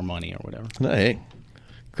make more money or whatever. Hey,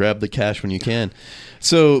 grab the cash when you can.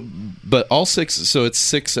 So, but all six. So it's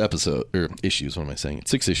 6 episodes or issues. What am I saying?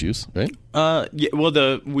 It's 6 issues, right? Yeah.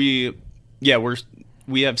 Well,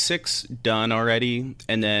 we have 6 done already,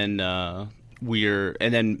 and then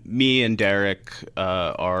me and Derek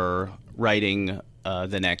are writing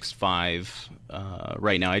the next 5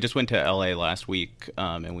 right now. I just went to LA last week,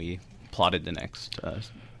 and we plotted the next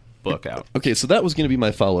book out. Okay, so that was going to be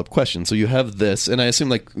my follow-up question. So you have this, and I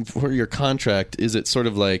assume for your contract, is it sort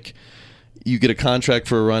of like you get a contract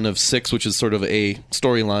for a run of 6, which is sort of a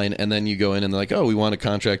storyline, and then you go in and they're like, oh, we want to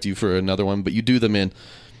contract you for another one, but you do them in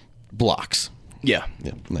blocks. Yeah.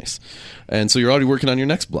 Yeah, nice. And so you're already working on your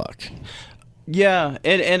next block. Yeah,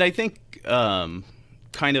 and I think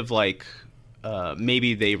kind of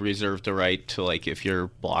maybe they reserve the right to if your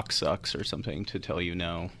block sucks or something to tell you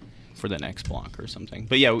no for the next block or something.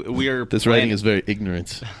 But yeah, this writing is very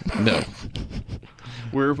ignorant. No.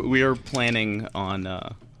 We are planning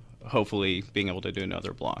on hopefully being able to do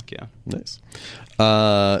another block, yeah. Nice.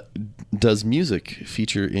 Does music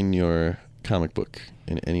feature in your comic book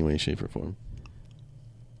in any way, shape, or form?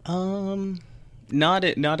 Not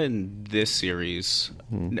in this series.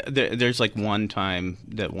 There's one time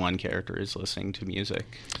that one character is listening to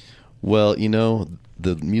music. Well,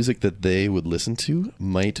 the music that they would listen to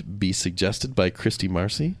might be suggested by Christy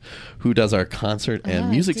Marcy, who does our concert and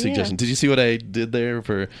music suggestions. Did you see what I did there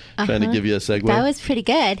for trying to give you a segue? That was pretty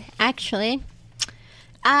good, actually.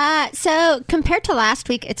 So compared to last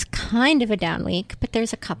week, it's kind of a down week, but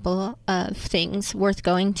there's a couple of things worth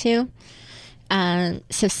going to.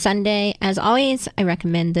 So Sunday, as always, I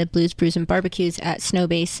recommend the Blues, Brews, and Barbecues at Snow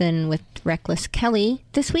Basin with Reckless Kelly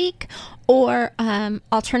this week. Or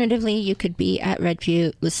alternatively, you could be at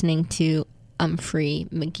Redview listening to Humphrey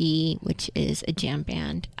McGee, which is a jam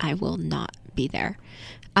band. I will not be there.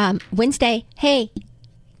 Wednesday, hey,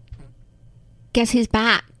 guess who's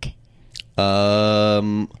back?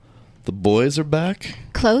 The boys are back.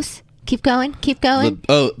 Close. Keep going.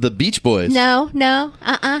 The Beach Boys. No. Something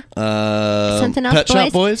else. Pet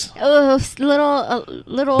Shop Boys. Oh,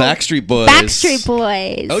 little Backstreet Boys. Backstreet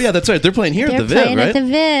Boys. Oh yeah, that's right. They're playing here at the Viv, They're playing right? at the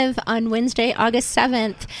Viv on Wednesday, August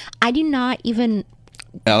 7th. I do not even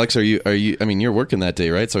Alex, are you? I mean, you're working that day,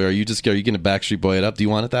 right? So are you going to Backstreet Boy it up? Do you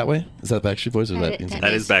want it that way? Is that Backstreet Boys or That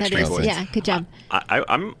is Backstreet Boys. Yeah, good job.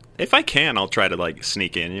 I'm if I can, I'll try to like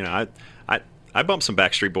sneak in. You know, I bump some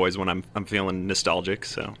Backstreet Boys when I'm feeling nostalgic.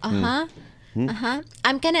 So I'm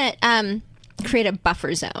gonna create a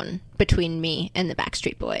buffer zone between me and the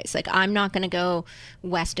Backstreet Boys. Like, I'm not gonna go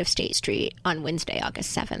west of State Street on Wednesday,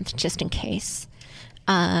 August 7th, just in case.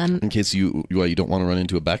 In case you don't want to run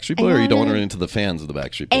into a Backstreet Boy, or you don't want to run into the fans of the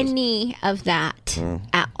Backstreet Boys? Any of that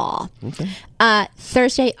at all. Okay.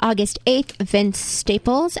 Thursday, August 8th, Vince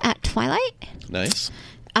Staples at Twilight. Nice.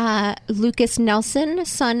 Lucas Nelson,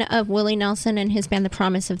 son of Willie Nelson and his band The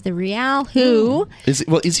Promise of the Real, who...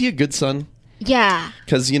 Is he a good son? Yeah.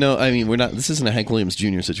 Because, you know, I mean, this isn't a Hank Williams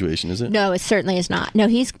Jr. situation, is it? No, it certainly is not. No,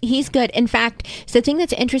 he's good. In fact, so the thing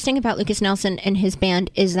that's interesting about Lucas Nelson and his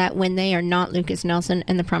band is that when they are not Lucas Nelson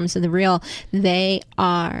and The Promise of the Real, they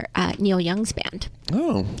are Neil Young's band.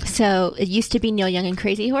 Oh. So it used to be Neil Young and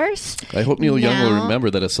Crazy Horse. I hope Neil Young will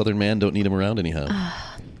remember that a Southern man don't need him around anyhow.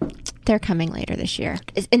 They're coming later this year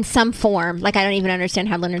in some form. Like, I don't even understand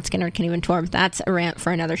how Leonard Skinner can even tour, but that's a rant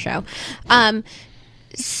for another show.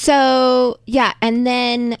 So yeah, and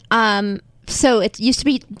then so it used to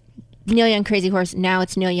be Neil Young, Crazy Horse. Now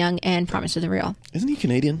it's Neil Young and Promise of the Real. Isn't he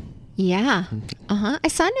Canadian? Yeah. I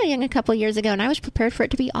saw Neil Young a couple years ago, and I was prepared for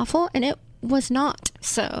it to be awful, and it was not.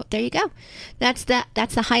 So there you go. That's the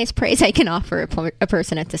highest praise I can offer a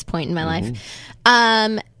person at this point in my life.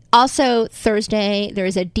 Also, Thursday, there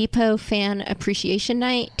is a Depot Fan Appreciation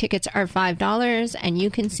Night. Tickets are $5, and you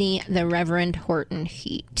can see the Reverend Horton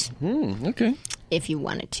Heat. Okay. If you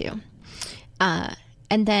wanted to.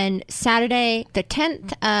 And then Saturday, the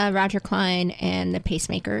 10th, Roger Klein and the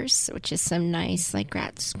Pacemakers, which is some nice, like,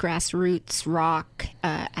 grassroots rock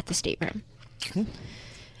at the State Room.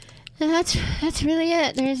 And that's really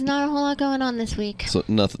it. There's not a whole lot going on this week. So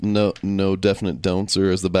nothing, no definite don'ts, or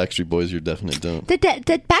as the Backstreet Boys, your definite don't? The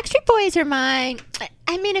Backstreet Boys are my...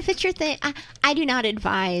 I mean, if it's your thing, I do not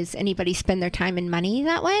advise anybody spend their time and money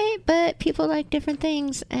that way, but people like different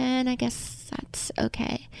things, and I guess that's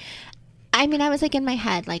okay. I mean, I was like in my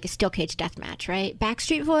head, like a steel cage death match, right?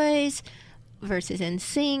 Backstreet Boys versus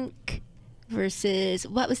NSYNC versus,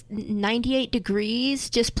 what was 98 Degrees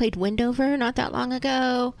just played Windover not that long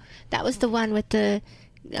ago. That was the one with the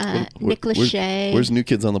Nick Lachey. Where's New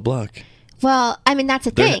Kids on the Block? Well, I mean, that's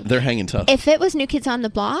the thing. They're hanging tough. If it was New Kids on the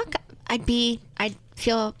Block, I'd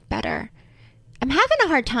feel better. I'm having a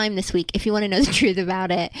hard time this week, if you want to know the truth about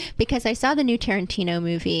it, because I saw the new Tarantino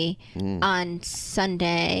movie on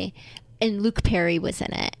Sunday, and Luke Perry was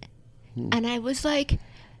in it. And I was like,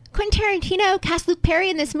 Quentin Tarantino cast Luke Perry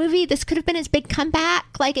in this movie. This could have been his big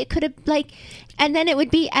comeback. Like, it could have, like, and then it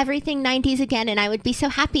would be everything 90s again, and I would be so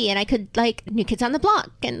happy, and I could, like, New Kids on the Block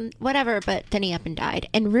and whatever, but then he up and died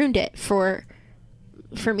and ruined it for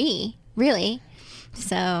me, really.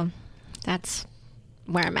 So that's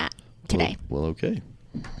where I'm at today. Well, okay.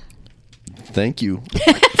 Thank you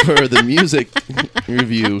for the music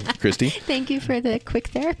review, Christy. Thank you for the quick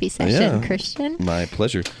therapy session, Christian. My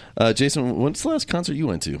pleasure. Jason, when's the last concert you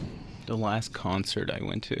went to? The last concert I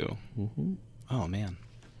went to? Oh, man.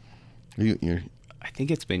 I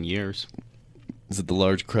think it's been years. Is it the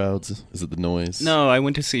large crowds? Is it the noise? No, I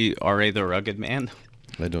went to see R.A. the Rugged Man.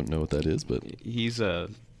 I don't know what that is, but... He's a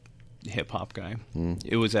hip-hop guy.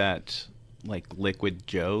 It was at... like Liquid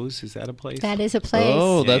Joe's, is that a place? That is a place.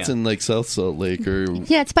 Oh, that's in like South Salt Lake, or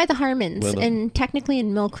yeah, it's by the Harmons, and technically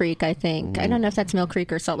in Mill Creek, I think. I don't know if that's Mill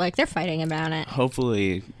Creek or Salt Lake. They're fighting about it.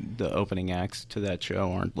 Hopefully, the opening acts to that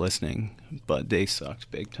show aren't listening, but they sucked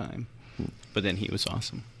big time. But then he was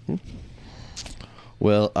awesome.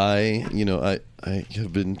 Well, I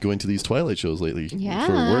have been going to these Twilight shows lately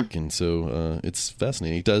for work, and so it's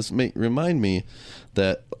fascinating. It does remind me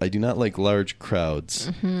that I do not like large crowds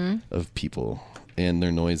of people, and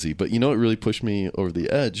they're noisy. But you know what really pushed me over the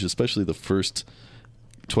edge, especially the first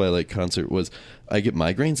Twilight concert, was I get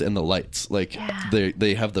migraines and the lights. Like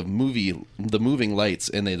they have the moving lights,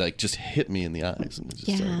 and they like just hit me in the eyes. And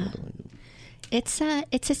it's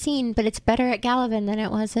a scene, but it's better at Gallivan than it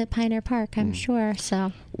was at Pioneer Park, I'm sure.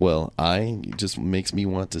 So, well, it just makes me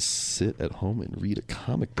want to sit at home and read a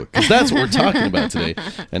comic book, because that's what we're talking about today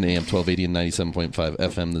on AM 1280 and 97.5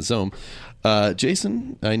 FM The Zone.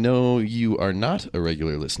 Jason, I know you are not a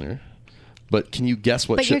regular listener, but can you guess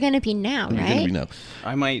what? But you're going to be now, right? You're going to be now.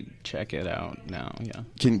 I might check it out now. Yeah.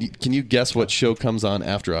 Can you guess what show comes on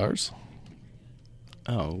after ours?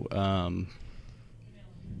 Oh,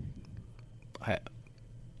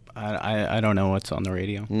 I don't know what's on the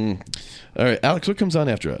radio. All right, Alex, what comes on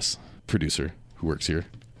after us? Producer who works here.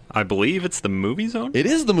 I believe it's the Movie Zone. It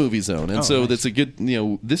is the Movie Zone, and so nice. that's a good.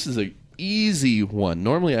 This is a easy one.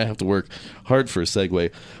 Normally, I have to work hard for a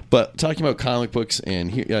segue, but talking about comic books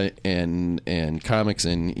and comics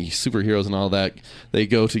and superheroes and all that, they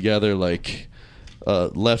go together like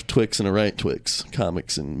left Twix and a right Twix.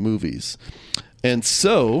 Comics and movies, and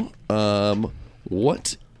so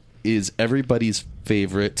what is everybody's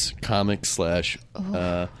favorite comic /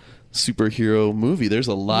 superhero movie? There's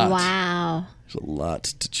a lot. Wow. There's a lot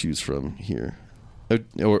to choose from here.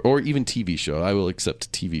 Or even TV show. I will accept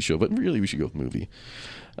TV show, but really we should go with movie.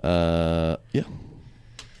 Yeah.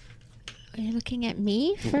 Are you looking at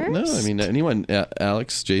me first? No, I mean anyone.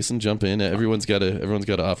 Alex, Jason, jump in. Everyone's got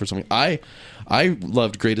to offer something. I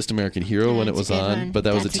loved Greatest American Hero when it was on, but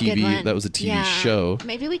that was a TV. That was a TV show.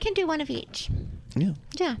 Maybe we can do one of each. Yeah.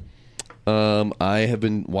 Yeah. I have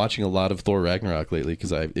been watching a lot of Thor Ragnarok lately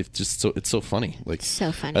because it's so funny. Like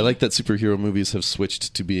So funny. I like that superhero movies have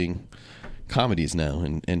switched to being comedies now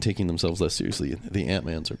and taking themselves less seriously. The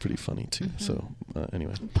Ant-Mans are pretty funny too. Mm-hmm. So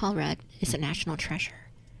anyway, Paul Rudd is a national treasure.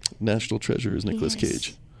 National Treasure is Nicolas Yes.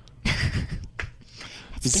 Cage.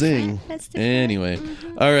 That's Zing. different. That's different. Anyway,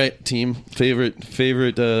 all right, team. Favorite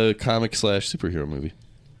comic / superhero movie.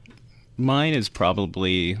 Mine is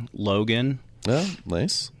probably Logan. Oh,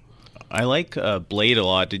 nice. I like Blade a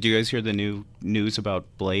lot. Did you guys hear the new news about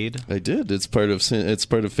Blade? I did. It's part of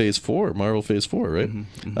Phase 4, Marvel Phase 4, right?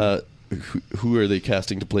 Who are they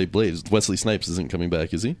casting to play Blade? Wesley Snipes isn't coming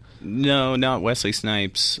back, is he? No, not Wesley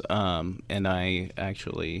Snipes. And I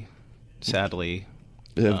actually, sadly,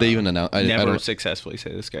 Have they even announced? I never don't. successfally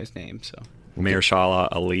say this guy's name. So Mahershala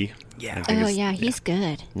Ali. yeah, Oh, yeah, he's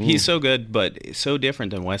good. he's so good, but so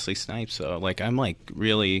different than Wesley Snipes. So I'm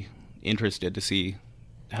really interested to see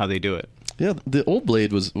how they do it. Yeah, the old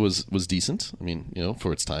Blade was decent. I mean,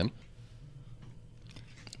 for its time.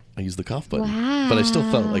 I used the cough button, but I still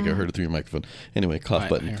felt like I heard it through your microphone. Anyway, cough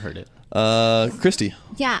button. I heard it. Christy.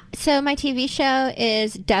 Yeah, so my TV show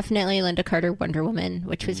is definitely Linda Carter Wonder Woman,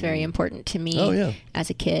 which was very important to me Oh, yeah. as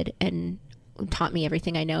a kid and taught me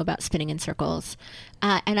everything I know about spinning in circles.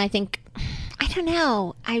 And I think, I don't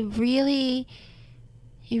know, I really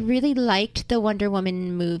liked the Wonder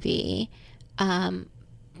Woman movie,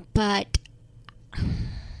 but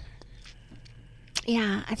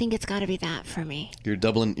yeah, I think it's got to be that for me. You're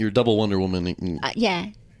double Wonder Woman. Yeah.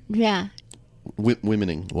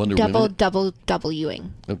 Womening. Wonder Double Woman.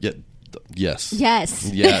 Wing. Oh, yeah. Yes.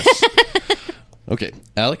 Yes. Yes. Okay,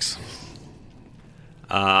 Alex.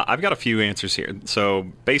 I've got a few answers here. So,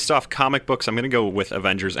 based off comic books, I'm going to go with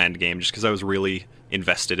Avengers Endgame just because I was really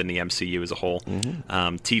invested in the MCU as a whole.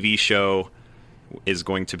 TV show is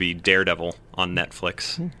going to be Daredevil on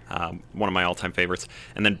Netflix, one of my all-time favorites.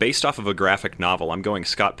 And then based off of a graphic novel, I'm going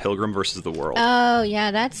Scott Pilgrim versus the World. Oh,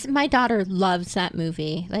 yeah, that's my daughter loves that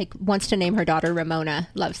movie. Like, wants to name her daughter Ramona,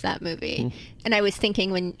 loves that movie. And I was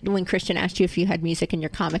thinking when Christian asked you if you had music in your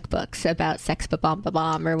comic books about Sex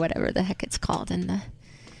Ba-Bomb or whatever the heck it's called in the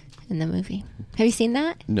movie. Have you seen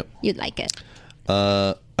that? No. You'd like it.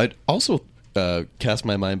 I'd also cast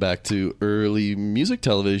my mind back to early music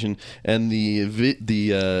television and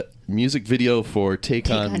the music video for Take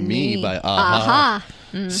on Me by a-ha.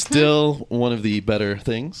 Still one of the better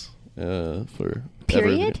things for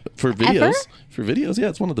Period? for videos. Ever? For videos, yeah,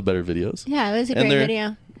 it's one of the better videos. Yeah, it was a And great they're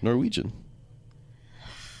video. Norwegian.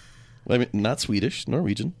 I mean, not Swedish,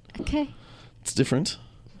 Norwegian. Okay. It's different.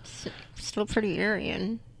 Still pretty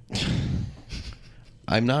Aryan.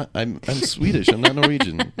 I'm not. I'm Swedish. I'm not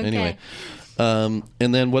Norwegian. Anyway, and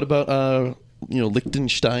then what about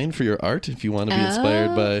Liechtenstein for your art if you want to be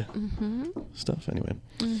inspired by stuff. Anyway,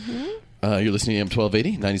 you're listening to AM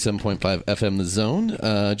 1280, 97.5 FM The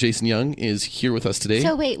Zone. Jason Young is here with us today.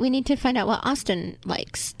 So wait, we need to find out what Austin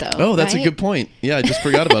likes, though. Oh, that's right? a good point. Yeah, I just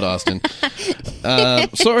forgot about Austin.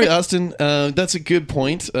 Sorry, Austin. That's a good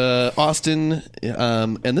point. Austin,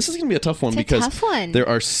 and this is going to be a tough one It's a because tough one. there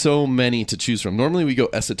are so many to choose from. Normally we go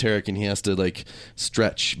esoteric and he has to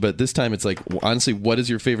stretch, but this time it's honestly, what is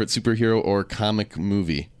your favorite superhero or comic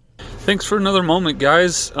movie? Thanks for another moment,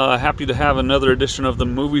 guys. Happy to have another edition of the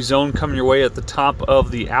Movie Zone coming your way at the top of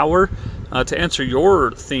the hour. To answer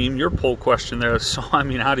your theme, your poll question there, so I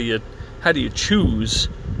mean, how do you choose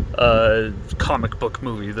a comic book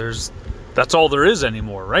movie? That's all there is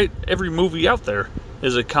anymore, right? Every movie out there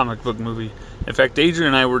is a comic book movie. In fact, Adrian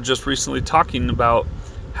and I were just recently talking about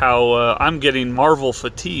how I'm getting Marvel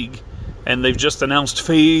fatigue, and they've just announced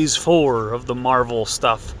Phase 4 of the Marvel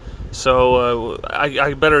stuff. So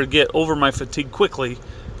I better get over my fatigue quickly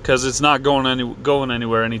because it's not going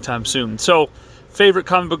anywhere anytime soon. So, favorite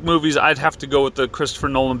comic book movies, I'd have to go with the Christopher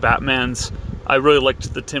Nolan Batmans. I really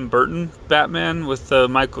liked the Tim Burton Batman with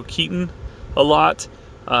Michael Keaton a lot.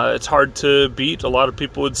 It's hard to beat. A lot of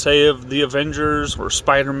people would say of the Avengers or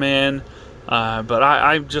Spider-Man, but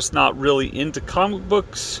I'm just not really into comic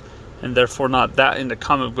books, and therefore not that into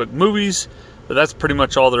comic book movies. But that's pretty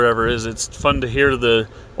much all there ever is. It's fun to hear the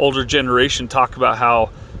older generation talk about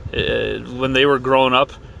how when they were growing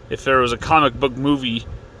up, if there was a comic book movie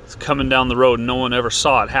coming down the road, no one ever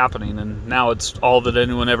saw it happening, and now it's all that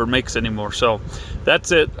anyone ever makes anymore. So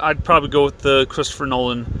that's it. I'd probably go with the Christopher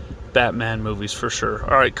Nolan Batman movies for sure.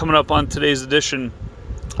 All right, coming up on today's edition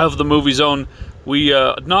of the Movie Zone, we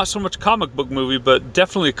not so much comic book movie, but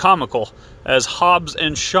definitely comical, as Hobbs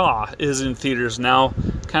and Shaw is in theaters now,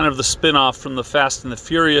 kind of the spin-off from the Fast and the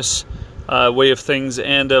Furious way of things,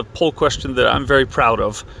 and a poll question that I'm very proud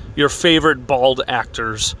of: your favorite bald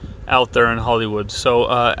actors out there in Hollywood. So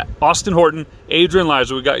Austin Horton, Adrian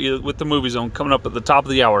Liza, we got you with the Movie Zone coming up at the top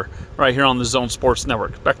of the hour right here on the Zone Sports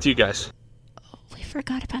Network. Back to you guys. We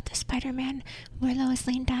forgot about the Spider-Man where Lois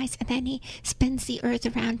Lane dies and then he spins the earth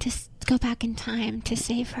around to go back in time to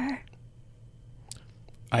save her.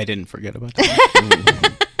 I didn't forget about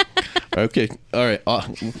that. Okay. All right.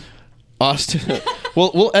 Austin.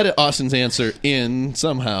 We'll edit Austin's answer in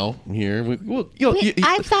somehow here.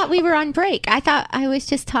 I thought we were on break. I thought I was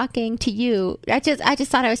just talking to you. I just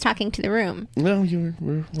thought I was talking to the room. No,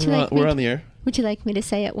 we're on the air. Would you like me to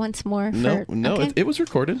say it once more? No, okay. it was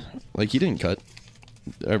recorded. Like, you didn't cut.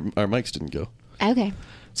 Our mics didn't go. Okay.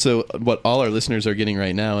 So what all our listeners are getting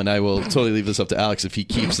right now, and I will totally leave this up to Alex if he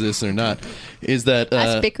keeps this or not, is that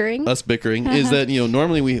us bickering is that,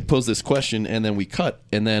 normally we pose this question and then we cut,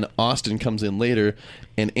 and then Austin comes in later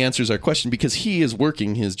and answers our question because he is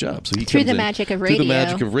working his job. So he through comes the in, magic of radio. Through the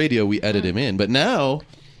magic of radio, we edit him in. But now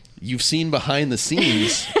you've seen behind the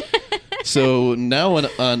scenes. So now when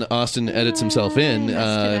Austin edits himself in,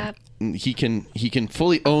 he can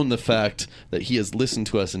fully own the fact that he has listened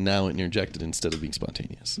to us and now interjected instead of being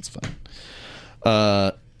spontaneous. It's fine.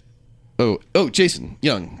 Jason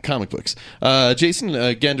Young, comic books. Jason,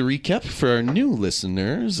 again to recap for our new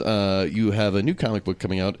listeners, you have a new comic book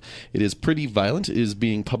coming out. It is Pretty Violent. It is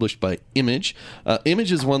being published by Image.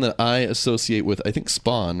 Image is one that I associate with, I think,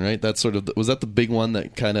 Spawn, right? That's sort of was that the big one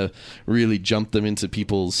that kind of really jumped them into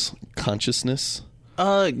people's consciousness?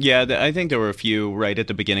 Yeah, I think there were a few right at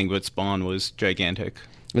the beginning, but Spawn was gigantic.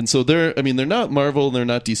 And so they're not Marvel, they're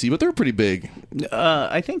not DC, but they're pretty big.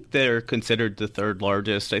 I think they're considered the third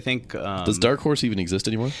largest. I think. Does Dark Horse even exist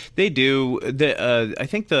anymore? They do. I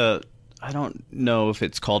think I don't know if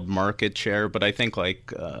it's called market share, but I think like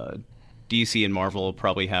DC and Marvel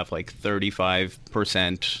probably have like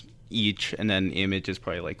 35% each, and then Image is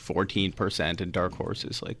probably like 14%, and Dark Horse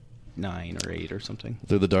is like 9 or 8 or something.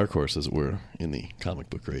 They're the dark horse, as it were, in the comic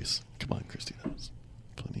book race. Come on, Christy, that was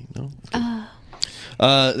plenty. No.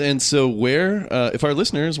 And so, if our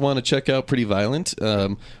listeners want to check out Pretty Violent,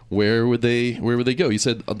 where would they go? You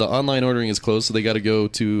said the online ordering is closed, so they got to go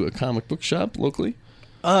to a comic book shop locally.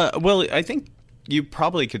 Well, I think you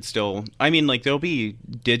probably could still. I mean, like there'll be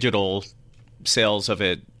digital sales of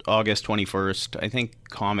it August 21st. I think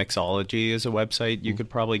Comixology is a website. You could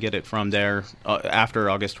probably get it from there after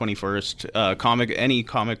August 21st. Any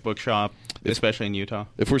comic book shop, especially in Utah.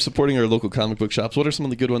 If we're supporting our local comic book shops, what are some of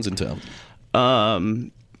the good ones in town?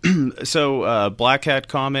 So Black Hat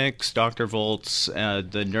Comics, Dr. Volt's,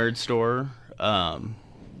 the Nerd Store.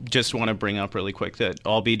 Just want to bring up really quick that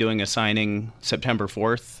I'll be doing a signing September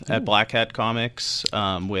 4th at Black Hat Comics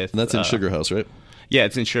with. And that's in Sugar House, right? Yeah,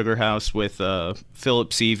 it's in Sugar House with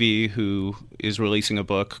Philip Seavey, who is releasing a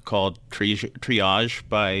book called Triage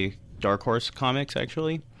by Dark Horse Comics,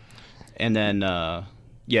 actually. And then, and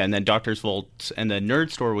then Dr. Volt's and the Nerd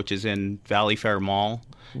Store, which is in Valley Fair Mall.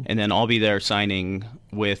 And then I'll be there signing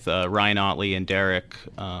with Ryan Otley and Derek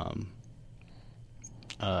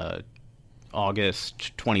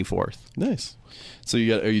August 24th. Nice. So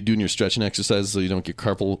are you doing your stretching exercises so you don't get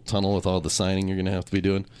carpal tunnel with all the signing you're going to have to be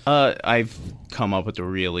doing? I've come up with a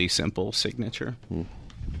really simple signature.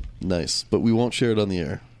 Nice. But we won't share it on the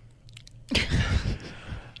air.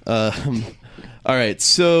 All right.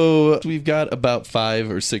 So we've got about 5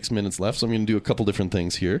 or 6 minutes left, so I'm going to do a couple different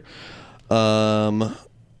things here.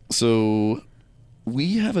 So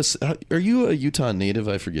we have are you a Utah native?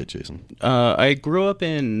 I forget, Jason. I grew up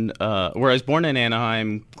in, where I was born in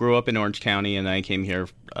Anaheim, grew up in Orange County, and I came here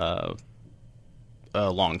a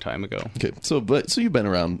long time ago. Okay, so you've been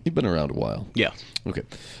around a while. Yeah. Okay,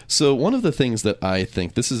 so one of the things that I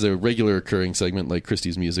think, this is a regular occurring segment like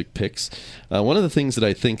Christie's Music Picks. One of the things that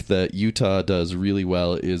I think that Utah does really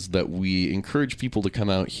well is that we encourage people to come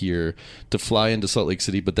out here to fly into Salt Lake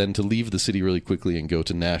City, but then to leave the city really quickly and go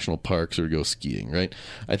to national parks or go skiing. Right?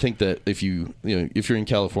 I think that if you're in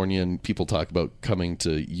California and people talk about coming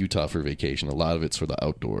to Utah for vacation, a lot of it's for the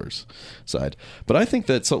outdoors side. But I think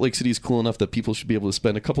that Salt Lake City is cool enough that people should be able to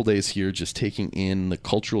spend a couple days here just taking in the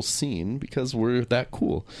cultural scene because we're that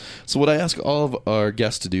cool. So what I ask all of our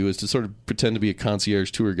guests to do is to sort of pretend to be a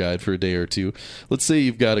concierge tour guide for a day or two. Let's say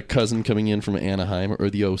you've got a cousin coming in from Anaheim, or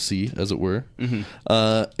the OC, as it were,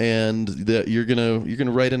 and that you're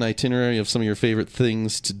gonna write an itinerary of some of your favorite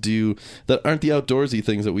things to do that aren't the outdoorsy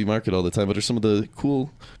things that we market all the time, but are some of the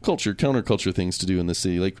cool counterculture things to do in the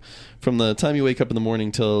city. Like from the time you wake up in the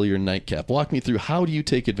morning till your nightcap. Walk me through, how do you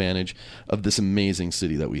take advantage of this amazing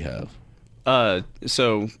city that we have?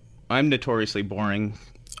 So I'm notoriously boring.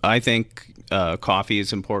 I think coffee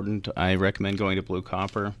is important. I recommend going to Blue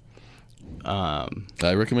Copper. I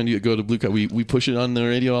recommend you go to Blue Copper. We push it on the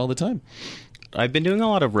radio all the time. I've been doing a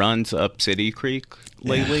lot of runs up City Creek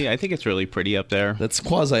lately. I think it's really pretty up there. That's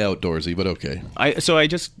quasi outdoorsy, but okay. I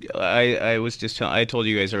told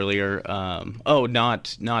you guys earlier.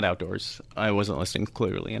 Not outdoors. I wasn't listening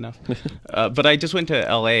clearly enough. But I just went to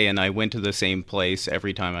L.A. and I went to the same place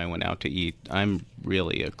every time I went out to eat. I'm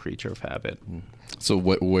really a creature of habit. So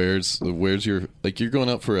where's your, like, you're going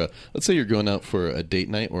out for let's say you're going out for a date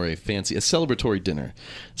night or a celebratory dinner,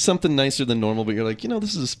 something nicer than normal, but you're like,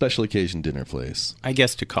 this is a special occasion dinner place. I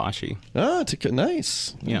guess Takashi.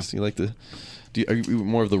 Nice. Yeah. Nice. You like are you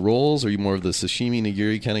more of the rolls, or are you more of the sashimi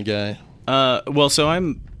nigiri kind of guy? Well, so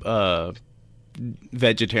I'm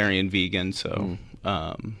vegetarian, vegan, so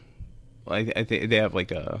I think they have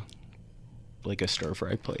like a stir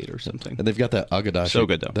fry plate or something. And they've got that agadashi. So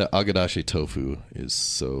good, though. That agadashi tofu is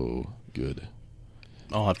so good.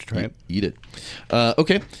 I'll have to try it. Eat it.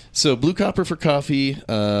 Okay, so Blue Copper for coffee,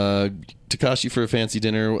 Takashi for a fancy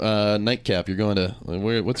dinner, nightcap. You're going to,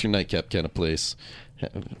 what's your nightcap kind of place?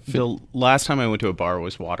 The last time I went to a bar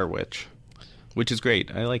was Water Witch, which is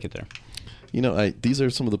great. I like it there. These are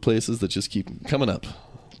some of the places that just keep coming up.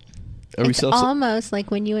 It's almost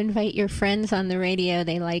like when you invite your friends on the radio,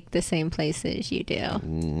 they like the same places you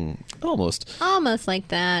do. Almost like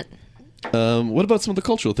that. What about some of the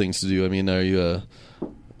cultural things to do? I mean, are you,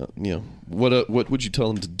 what would you tell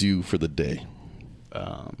them to do for the day?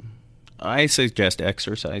 I suggest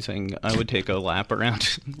exercising. I would take a lap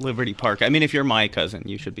around Liberty Park. I mean, if you're my cousin,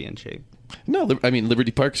 you should be in shape. No,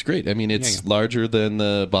 Liberty Park's great. I mean, it's larger than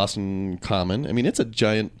the Boston Common. I mean, it's a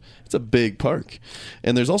big park.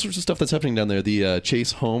 And there's all sorts of stuff that's happening down there. The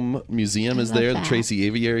Chase Home Museum is there. The Tracy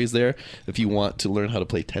Aviary is there. If you want to learn how to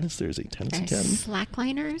play tennis, there's a tennis academy.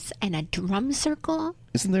 Slackliners and a drum circle.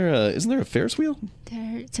 Isn't there a Ferris wheel?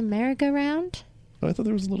 It's a merry-go-round. Oh, I thought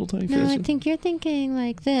there was a little tiny Ferris No, wheel. I think you're thinking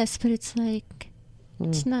like this, but it's like,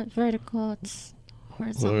 it's not vertical, it's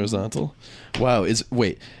horizontal. Wow, is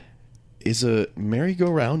a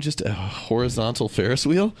merry-go-round just a horizontal Ferris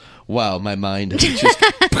wheel? Wow, my mind just...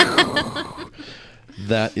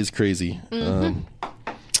 That is crazy.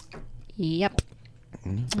 Yep.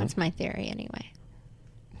 That's my theory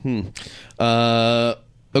anyway.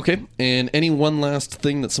 Okay, and any one last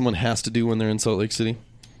thing that someone has to do when they're in Salt Lake City?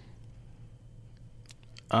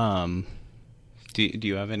 Do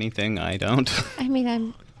you have anything? I don't. I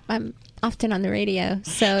mean, I'm often on the radio,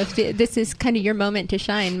 so if this is kind of your moment to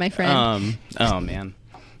shine, my friend. Oh man,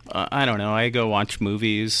 I don't know. I go watch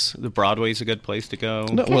movies. The Broadway's a good place to go.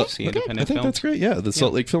 See independent I think films. that's great. Yeah, the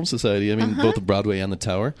Salt Lake Film Society. I mean, both the Broadway and the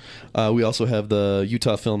Tower. We also have the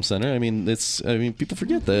Utah Film Center. I mean, people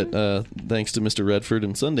forget that thanks to Mr. Redford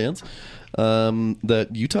and Sundance, that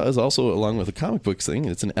Utah is also, along with the comic books thing,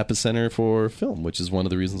 it's an epicenter for film, which is one of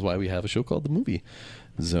the reasons why we have a show called The Movie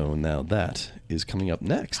Zone. Now that is coming up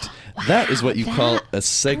next. Wow, that is what you call a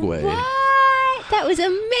segue. What? That was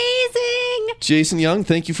amazing. Jason Young,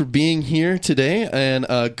 thank you for being here today, and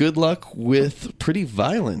good luck with Pretty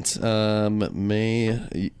Violent. May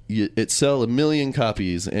it sell 1 million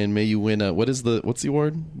copies, and may you win what's the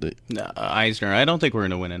award? Eisner. I don't think we're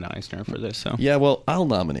going to win an Eisner for this. So yeah, well, I'll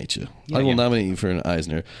nominate you. I will nominate you for an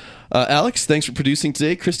Eisner. Alex, thanks for producing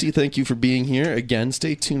today. Christy, thank you for being here. Again,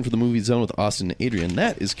 stay tuned for the Movie Zone with Austin and Adrian.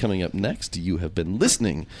 That is coming up next. You have been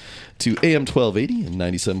listening to AM 1280 and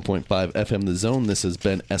 97.5 FM The Zone. This has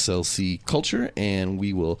been SLC Culture, and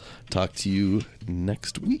we will talk to you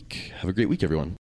next week. Have a great week, everyone.